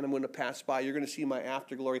my hand. I'm going to pass by. You're going to see my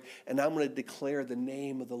afterglory. And I'm going to declare the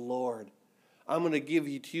name of the Lord. I'm going to give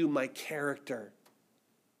to you my character.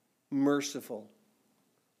 Merciful,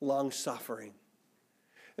 long-suffering.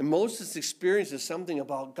 And Moses' experience is something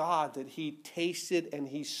about God that he tasted and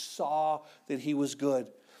he saw that he was good.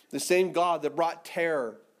 The same God that brought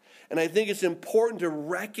terror. And I think it's important to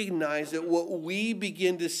recognize that what we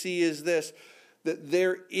begin to see is this, that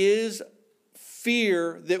there is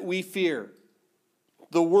fear that we fear.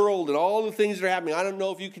 The world and all the things that are happening. I don't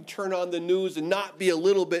know if you can turn on the news and not be a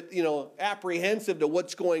little bit, apprehensive to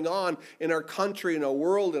what's going on in our country, in our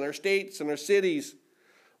world, in our states, in our cities.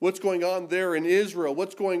 What's going on there in Israel?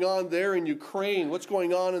 What's going on there in Ukraine? What's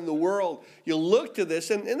going on in the world? You look to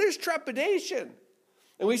this and there's trepidation.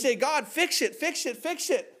 And we say, God, fix it, fix it, fix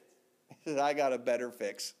it. He says, I got a better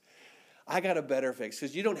fix. I got a better fix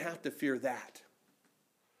because you don't have to fear that.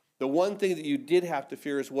 The one thing that you did have to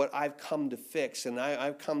fear is what I've come to fix, and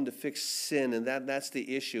I've come to fix sin, and that's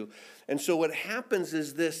the issue. And so what happens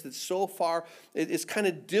is this, that so far it's kind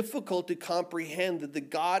of difficult to comprehend that the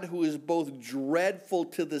God who is both dreadful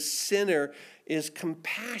to the sinner is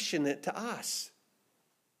compassionate to us.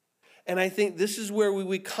 And I think this is where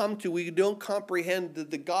we come to. We don't comprehend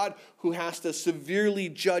that the God who has to severely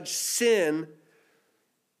judge sin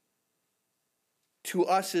to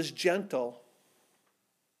us is gentle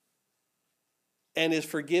and is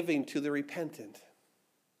forgiving to the repentant.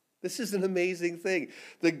 This is an amazing thing.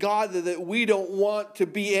 The God that we don't want to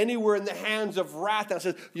be anywhere in the hands of wrath now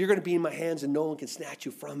says, you're going to be in my hands and no one can snatch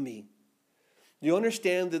you from me. You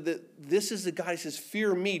understand that this is the God who says,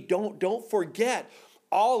 fear me. Don't forget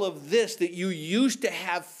all of this that you used to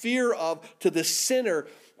have fear of to the sinner,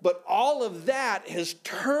 but all of that has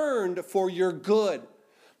turned for your good.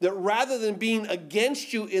 That rather than being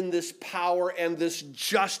against you in this power and this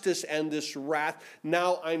justice and this wrath,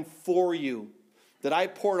 now I'm for you. That I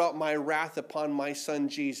poured out my wrath upon my Son,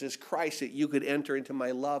 Jesus Christ, that you could enter into my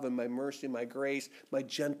love and my mercy, my grace, my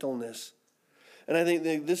gentleness. And I think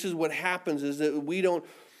that this is what happens, is that we don't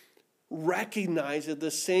recognize that the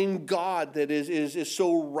same God that is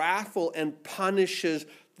so wrathful and punishes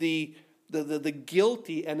the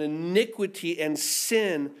guilty and iniquity and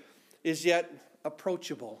sin is yet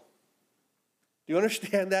approachable. Do you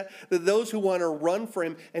understand that? That those who want to run for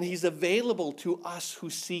him, and he's available to us who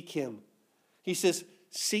seek him. He says,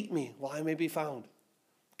 seek me while I may be found.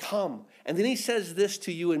 Come. And then he says this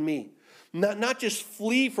to you and me. Not just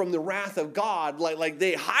flee from the wrath of God, like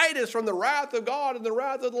they hide us from the wrath of God and the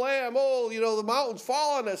wrath of the Lamb. Oh, the mountains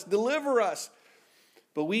fall on us, deliver us.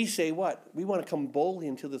 But we say what? We want to come boldly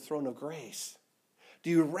into the throne of grace. Do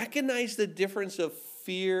you recognize the difference of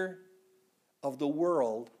fear of the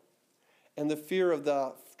world and the fear of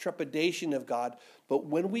the trepidation of God? But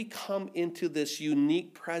when we come into this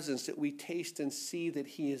unique presence that we taste and see that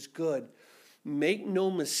he is good, make no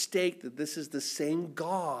mistake that this is the same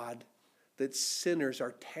God that sinners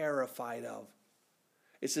are terrified of.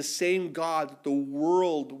 It's the same God that the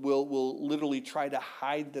world will literally try to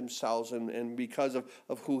hide themselves and because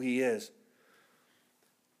of who he is.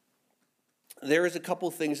 There is a couple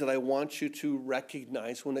things that I want you to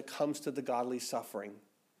recognize when it comes to the godly suffering.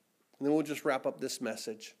 And then we'll just wrap up this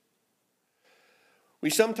message. We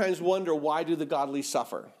sometimes wonder, why do the godly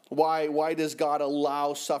suffer? Why does God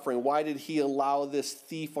allow suffering? Why did he allow this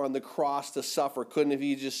thief on the cross to suffer? Couldn't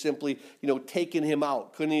he just simply, taken him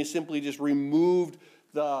out? Couldn't he simply just removed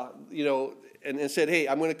and said, hey,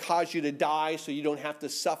 I'm going to cause you to die so you don't have to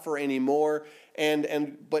suffer anymore?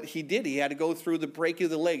 But he did. He had to go through the breaking of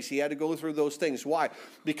the legs. He had to go through those things. Why?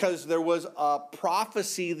 Because there was a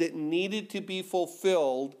prophecy that needed to be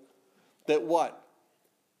fulfilled that what?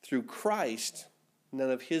 Through Christ,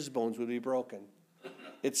 none of his bones would be broken.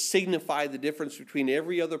 It signified the difference between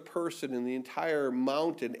every other person in the entire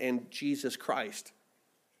mountain and Jesus Christ.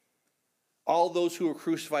 All those who were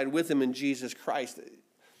crucified with him in Jesus Christ. It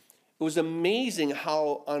was amazing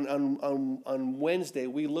how on Wednesday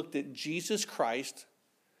we looked at Jesus Christ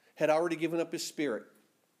had already given up his spirit.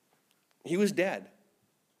 He was dead.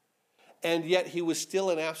 And yet he was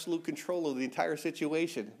still in absolute control of the entire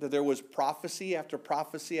situation. That there was prophecy after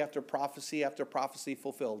prophecy after prophecy after prophecy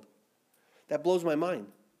fulfilled. That blows my mind.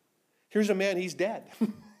 Here's a man, he's dead.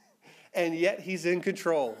 And yet he's in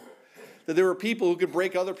control. That there were people who could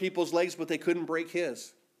break other people's legs, but they couldn't break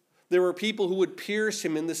his. There were people who would pierce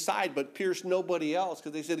him in the side, but pierce nobody else,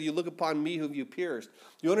 because they said, you look upon me whom you pierced.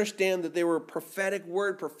 You understand that there were prophetic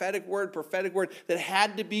word that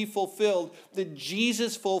had to be fulfilled, that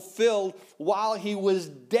Jesus fulfilled while he was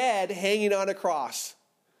dead hanging on a cross.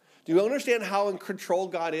 Do you understand how in control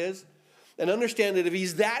God is? And understand that if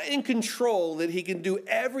he's that in control that he can do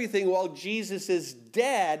everything while Jesus is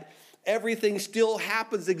dead, everything still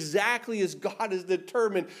happens exactly as God has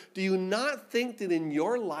determined. Do you not think that in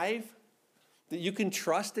your life that you can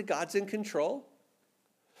trust that God's in control?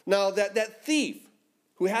 Now, that thief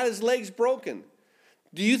who had his legs broken,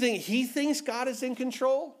 do you think he thinks God is in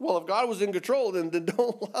control? Well, if God was in control, then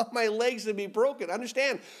don't allow my legs to be broken.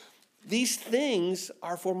 Understand, these things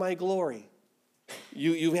are for my glory.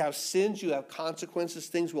 You have sins, you have consequences,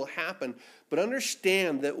 things will happen. But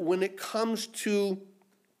understand that when it comes to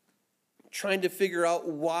trying to figure out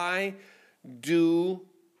why do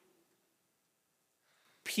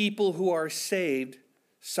people who are saved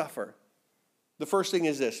suffer, the first thing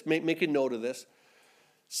is this. Make a note of this.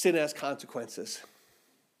 Sin has consequences.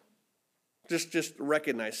 Just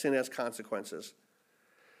recognize sin has consequences.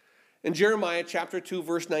 In Jeremiah chapter 2,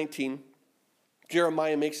 verse 19,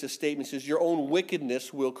 Jeremiah makes this statement. He says, your own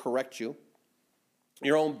wickedness will correct you.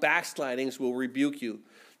 Your own backslidings will rebuke you.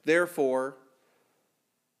 Therefore,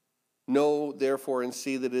 know, therefore, and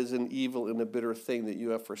see that it is an evil and a bitter thing that you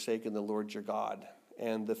have forsaken the Lord your God,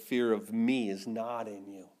 and the fear of me is not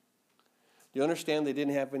in you. Do you understand they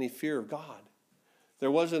didn't have any fear of God?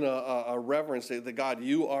 There wasn't a reverence that God,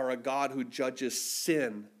 you are a God who judges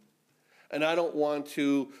sin. And I don't want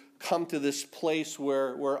to come to this place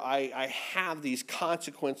where I have these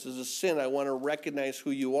consequences of sin. I want to recognize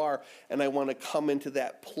who you are, and I want to come into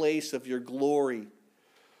that place of your glory.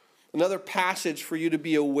 Another passage for you to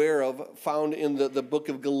be aware of found in the book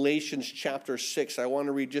of Galatians chapter 6. I want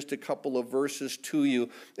to read just a couple of verses to you.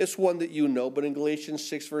 It's one that you know, but in Galatians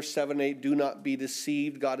 6, verse 7, 8, do not be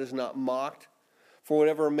deceived. God is not mocked. For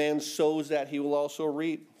whatever a man sows, that he will also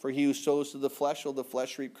reap. For he who sows to the flesh will the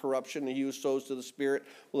flesh reap corruption, and he who sows to the Spirit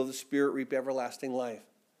will of the Spirit reap everlasting life.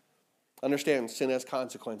 Understand, sin has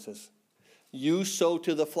consequences. You sow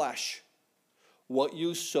to the flesh. What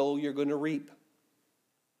you sow, you're going to reap.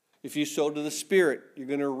 If you sow to the Spirit, you're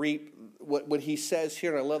going to reap what he says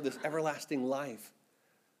here, and I love this, everlasting life.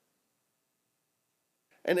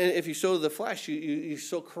 And if you sow to the flesh, you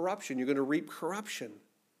sow corruption. You're going to reap corruption.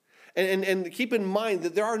 And keep in mind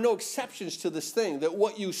that there are no exceptions to this thing, that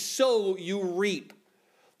what you sow, you reap.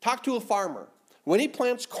 Talk to a farmer. When he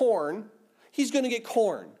plants corn, he's going to get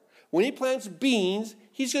corn. When he plants beans,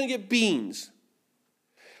 he's going to get beans.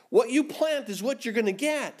 What you plant is what you're going to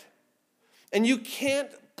get. And you can't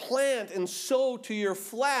plant and sow to your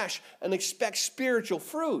flesh and expect spiritual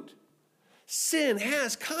fruit. Sin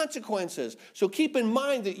has consequences. So keep in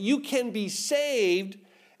mind that you can be saved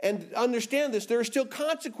and understand this. There are still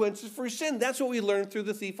consequences for sin. That's what we learned through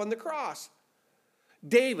the thief on the cross.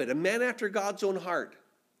 David, a man after God's own heart,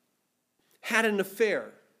 had an affair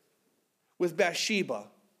with Bathsheba,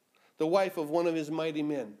 the wife of one of his mighty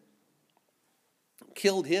men.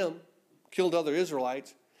 Killed him, killed other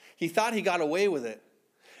Israelites. He thought he got away with it.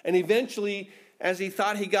 And eventually, as he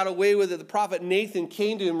thought he got away with it, the prophet Nathan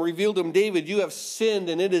came to him and revealed to him, David, you have sinned,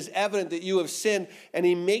 and it is evident that you have sinned. And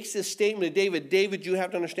he makes this statement to David, David, you have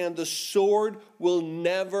to understand, the sword will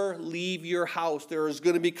never leave your house. There is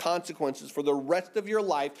going to be consequences for the rest of your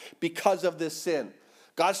life because of this sin.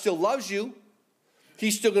 God still loves you.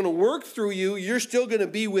 He's still going to work through you. You're still going to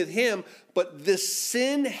be with him. But this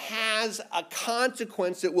sin has a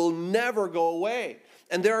consequence that will never go away.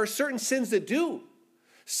 And there are certain sins that do.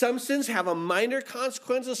 Some sins have a minor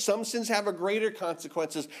consequences. Some sins have a greater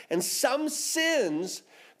consequences. And some sins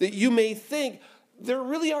that you may think, there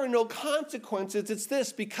really are no consequences. It's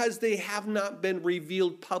this, because they have not been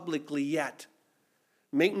revealed publicly yet.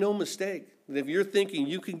 Make no mistake that if you're thinking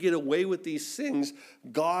you can get away with these things,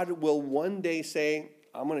 God will one day say,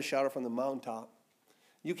 I'm going to shout it from the mountaintop.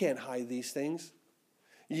 You can't hide these things.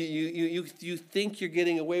 You think you're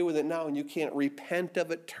getting away with it now, and you can't repent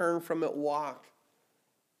of it, turn from it, walk.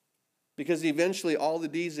 Because eventually all the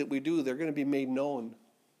deeds that we do, they're going to be made known.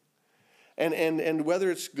 And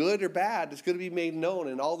whether it's good or bad, it's going to be made known.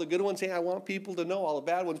 And all the good ones say, I want people to know. All the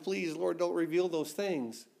bad ones, please, Lord, don't reveal those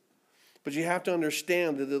things. But you have to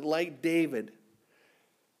understand that like David,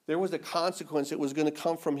 there was a consequence that was going to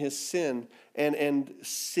come from his sin. And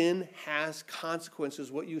sin has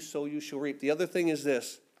consequences. What you sow, you shall reap. The other thing is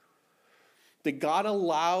this, that God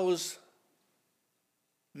allows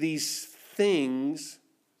these things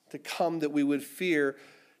to come that we would fear,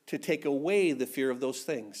 to take away the fear of those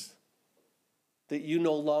things. That you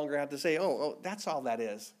no longer have to say, oh, that's all that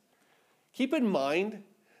is. Keep in mind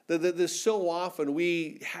that so often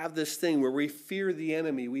we have this thing where we fear the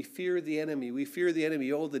enemy. We fear the enemy. We fear the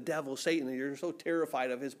enemy. Oh, the devil, Satan. And you're so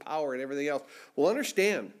terrified of his power and everything else. Well,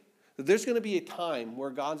 understand that there's going to be a time where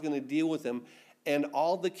God's going to deal with him, and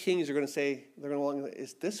all the kings are going to say,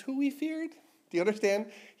 is this who we feared? Do you understand?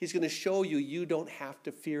 He's going to show you, you don't have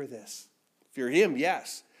to fear this. Fear him,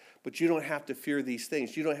 yes, but you don't have to fear these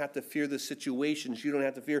things. You don't have to fear the situations. You don't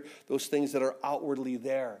have to fear those things that are outwardly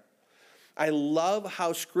there. I love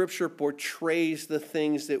how Scripture portrays the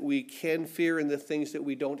things that we can fear and the things that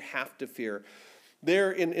we don't have to fear.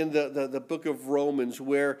 There in the book of Romans,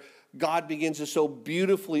 where God begins to so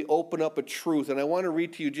beautifully open up a truth. And I want to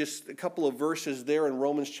read to you just a couple of verses there in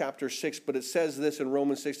Romans chapter 6. But it says this in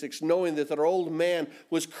Romans 6:6, knowing that our old man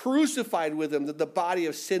was crucified with him, that the body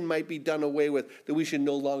of sin might be done away with, that we should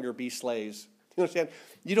no longer be slaves. You understand?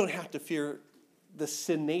 You don't have to fear the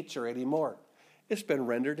sin nature anymore. It's been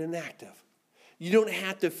rendered inactive. You don't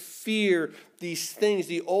have to fear these things.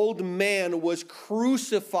 The old man was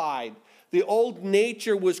crucified. The old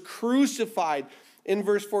nature was crucified. In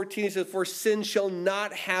verse 14, it says, for sin shall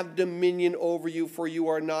not have dominion over you, for you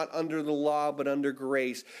are not under the law, but under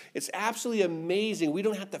grace. It's absolutely amazing. We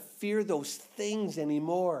don't have to fear those things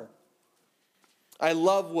anymore. I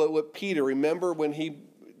love what Peter, remember when he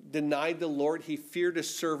denied the Lord, he feared a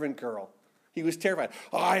servant girl. He was terrified.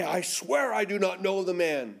 I swear I do not know the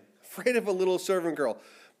man. Afraid of a little servant girl.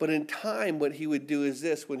 But in time, what he would do is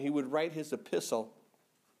this. When he would write his epistle,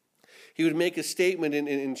 he would make a statement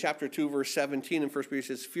in chapter 2, verse 17 in 1 Peter. He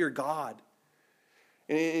says, fear God.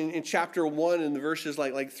 And in chapter 1, in the verses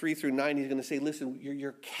like 3 through 9, he's going to say, listen,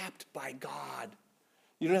 you're kept by God.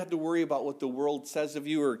 You don't have to worry about what the world says of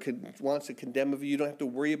you or wants to condemn of you. You don't have to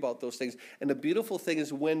worry about those things. And the beautiful thing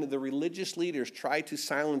is when the religious leaders tried to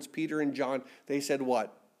silence Peter and John, they said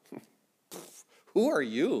what? Who are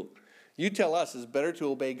you? You tell us, is it better to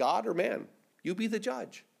obey God or man? You be the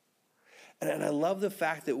judge. And I love the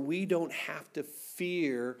fact that we don't have to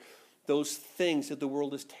fear those things that the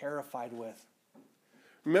world is terrified with.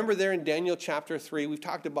 Remember there in Daniel chapter 3, we've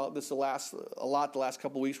talked about this a lot the last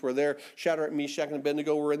couple of weeks, where there, Shadrach, Meshach, and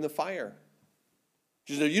Abednego were in the fire.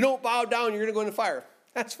 She said, you don't bow down, you're going to go in the fire.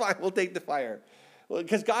 That's fine, we'll take the fire. Well,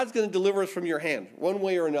 because God's going to deliver us from your hand, one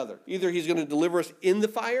way or another. Either he's going to deliver us in the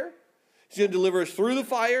fire, he's going to deliver us through the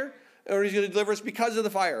fire, or he's going to deliver us because of the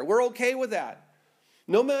fire. We're okay with that.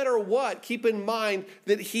 No matter what, keep in mind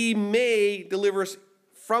that he may deliver us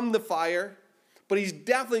from the fire, but he's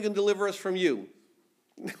definitely going to deliver us from you.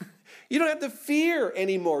 You don't have to fear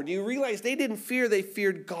anymore. Do you realize they didn't fear, they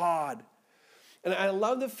feared God? And I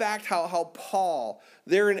love the fact how Paul,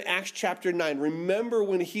 there in Acts chapter 9, remember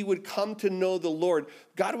when he would come to know the Lord,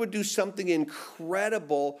 God would do something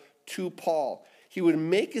incredible to Paul. He would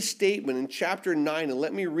make a statement in chapter 9, and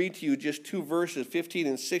let me read to you just 2 verses, 15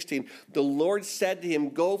 and 16. The Lord said to him,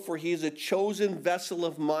 go, for he is a chosen vessel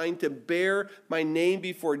of mine to bear my name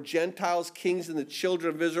before Gentiles, kings, and the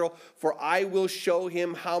children of Israel, for I will show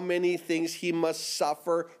him how many things he must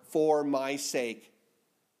suffer for my sake.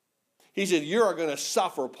 He said, you are going to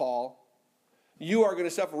suffer, Paul. You are going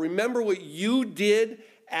to suffer. Remember what you did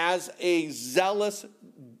as a zealous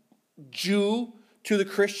Jew to the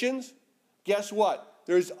Christians? Guess what?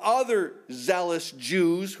 There's other zealous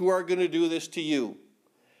Jews who are going to do this to you.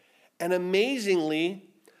 And amazingly,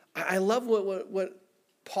 I love what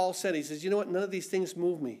Paul said. He says, you know what? None of these things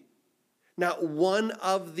move me. Not one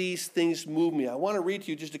of these things move me. I want to read to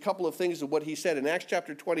you just a couple of things of what he said in Acts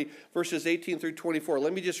chapter 20, verses 18 through 24.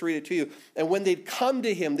 Let me just read it to you. And when they'd come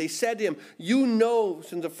to him, they said to him, you know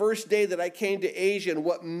since the first day that I came to Asia in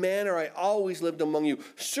what manner I always lived among you,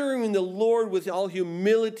 serving the Lord with all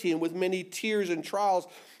humility and with many tears and trials,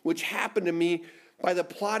 which happened to me by the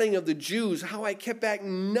plotting of the Jews, how I kept back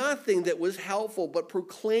nothing that was helpful, but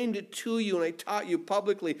proclaimed it to you, and I taught you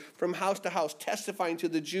publicly from house to house, testifying to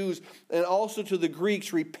the Jews and also to the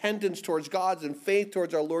Greeks, repentance towards God and faith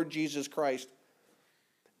towards our Lord Jesus Christ.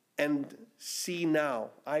 And see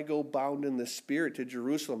now, I go bound in the Spirit to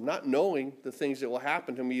Jerusalem, not knowing the things that will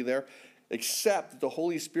happen to me there, except that the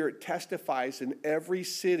Holy Spirit testifies in every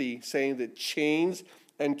city, saying that chains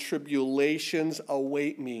and tribulations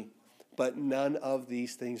await me. But none of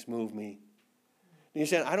these things move me. And you're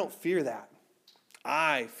saying, I don't fear that.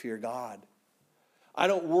 I fear God. I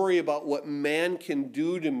don't worry about what man can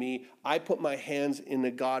do to me. I put my hands in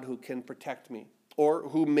the God who can protect me or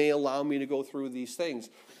who may allow me to go through these things.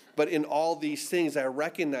 But in all these things, I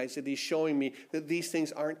recognize that he's showing me that these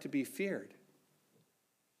things aren't to be feared.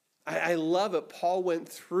 I love it. Paul went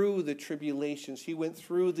through the tribulations. He went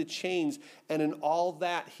through the chains. And in all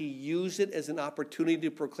that, he used it as an opportunity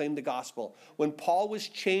to proclaim the gospel. When Paul was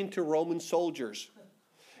chained to Roman soldiers,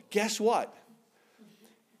 guess what?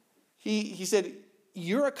 He said,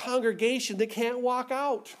 you're a congregation that can't walk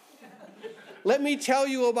out. Let me tell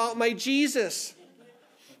you about my Jesus.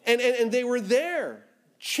 And they were there,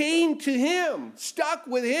 chained to him, stuck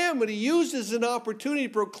with him. But he used it as an opportunity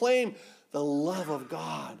to proclaim the love of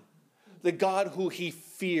God. The God who he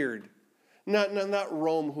feared, not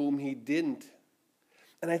Rome whom he didn't.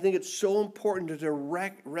 And I think it's so important to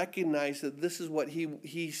recognize that this is what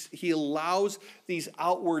he allows these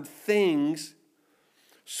outward things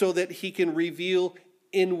so that he can reveal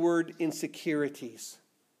inward insecurities,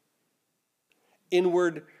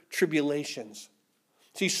 inward tribulations.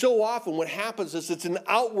 See, so often what happens is it's an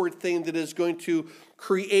outward thing that is going to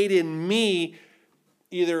create in me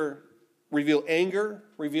either reveal anger,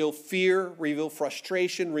 reveal fear, reveal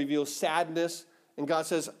frustration, reveal sadness. And God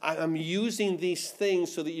says, I'm using these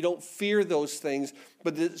things so that you don't fear those things,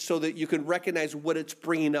 but so that you can recognize what it's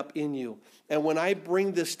bringing up in you. And when I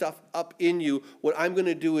bring this stuff up in you, what I'm going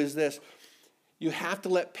to do is this. You have to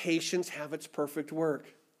let patience have its perfect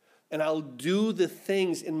work. And I'll do the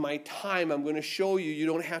things in my time. I'm going to show you. You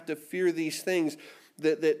don't have to fear these things.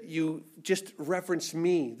 That you just reference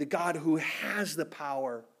me, the God who has the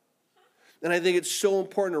power. And I think it's so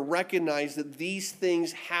important to recognize that these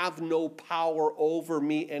things have no power over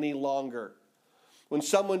me any longer. When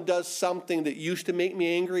someone does something that used to make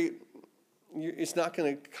me angry, it's not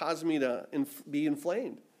going to cause me to be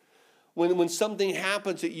inflamed. When something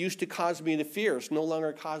happens that used to cause me to fear, it's no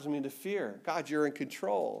longer causing me to fear. God, you're in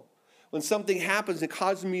control. When something happens that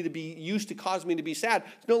used to cause me to be sad,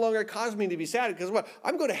 it's no longer causing me to be sad because what?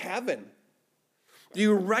 I'm going to heaven. Do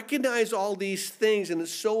you recognize all these things? And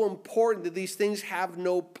it's so important that these things have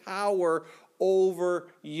no power over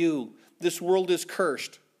you. This world is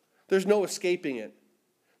cursed. There's no escaping it.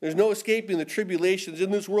 There's no escaping the tribulations.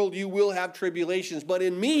 In this world, you will have tribulations. But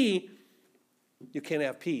in me, you can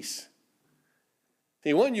have peace.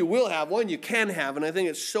 The one you will have, one you can have. And I think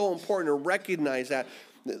it's so important to recognize that.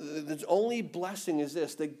 The only blessing is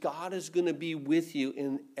this, that God is going to be with you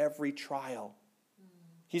in every trial.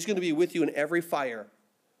 He's going to be with you in every fire.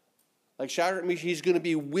 Like Shadrach, Meshach, he's going to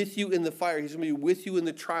be with you in the fire. He's going to be with you in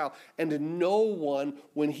the trial. And no one,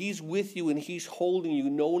 when he's with you and he's holding you,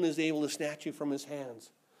 no one is able to snatch you from his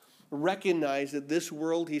hands. Recognize that this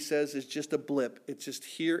world, he says, is just a blip. It's just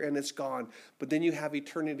here and it's gone. But then you have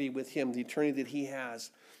eternity with him, the eternity that he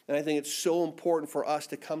has. And I think it's so important for us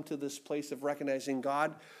to come to this place of recognizing,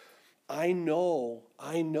 God, I know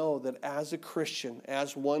that as a Christian,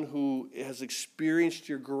 as one who has experienced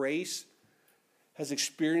your grace, has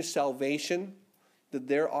experienced salvation, that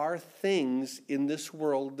there are things in this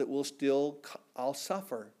world that I'll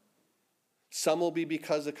suffer. Some will be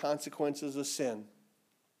because of consequences of sin.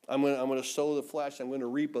 I'm going to sow the flesh. I'm going to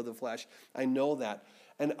reap of the flesh. I know that.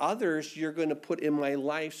 And others you're going to put in my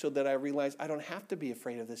life so that I realize I don't have to be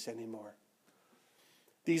afraid of this anymore.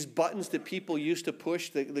 These buttons that people used to push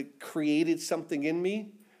that created something in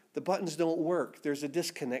me, the buttons don't work. There's a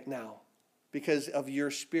disconnect now because of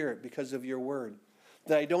your spirit, because of your word.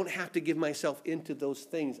 That I don't have to give myself into those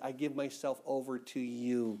things. I give myself over to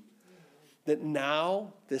you. That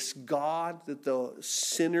now this God that the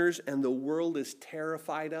sinners and the world is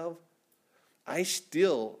terrified of, I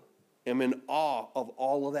still am in awe of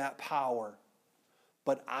all of that power.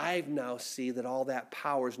 But I now see that all that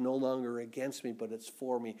power is no longer against me, but it's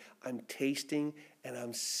for me. I'm tasting and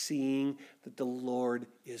I'm seeing that the Lord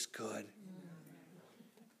is good.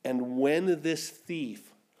 And when this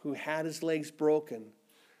thief who had his legs broken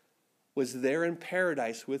was there in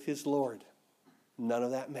paradise with his Lord, none of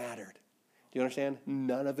that mattered. Do you understand?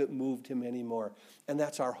 None of it moved him anymore. And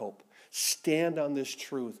that's our hope. Stand on this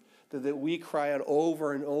truth that we cry out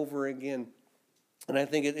over and over again. And I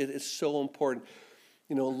think it is so important.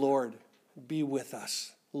 Lord, be with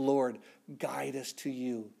us. Lord, guide us to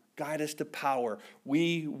you. Guide us to power.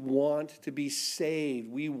 We want to be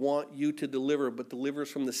saved. We want you to deliver, but deliver us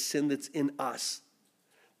from the sin that's in us.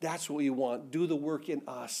 That's what we want. Do the work in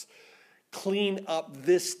us. Clean up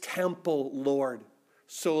this temple, Lord,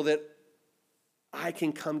 so that I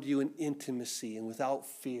can come to you in intimacy and without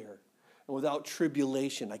fear and without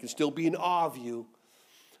tribulation. I can still be in awe of you,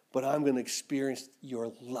 but I'm going to experience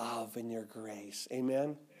your love and your grace.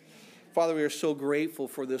 Amen? Father, we are so grateful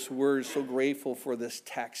for this word, so grateful for this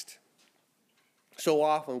text. So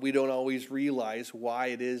often we don't always realize why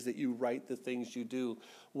it is that you write the things you do.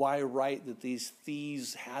 Why write that these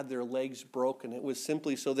thieves had their legs broken? It was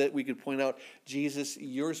simply so that we could point out, Jesus,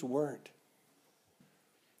 yours weren't.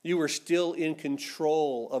 You were still in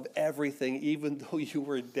control of everything, even though you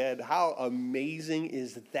were dead. How amazing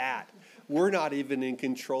is that? We're not even in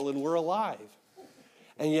control, and we're alive.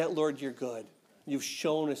 And yet, Lord, you're good. You've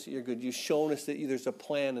shown us that you're good. You've shown us that there's a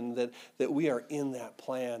plan and that we are in that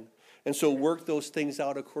plan. And so work those things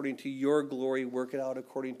out according to your glory. Work it out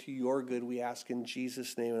according to your good, we ask in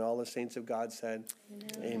Jesus' name. And all the saints of God said,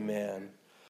 Amen. Amen.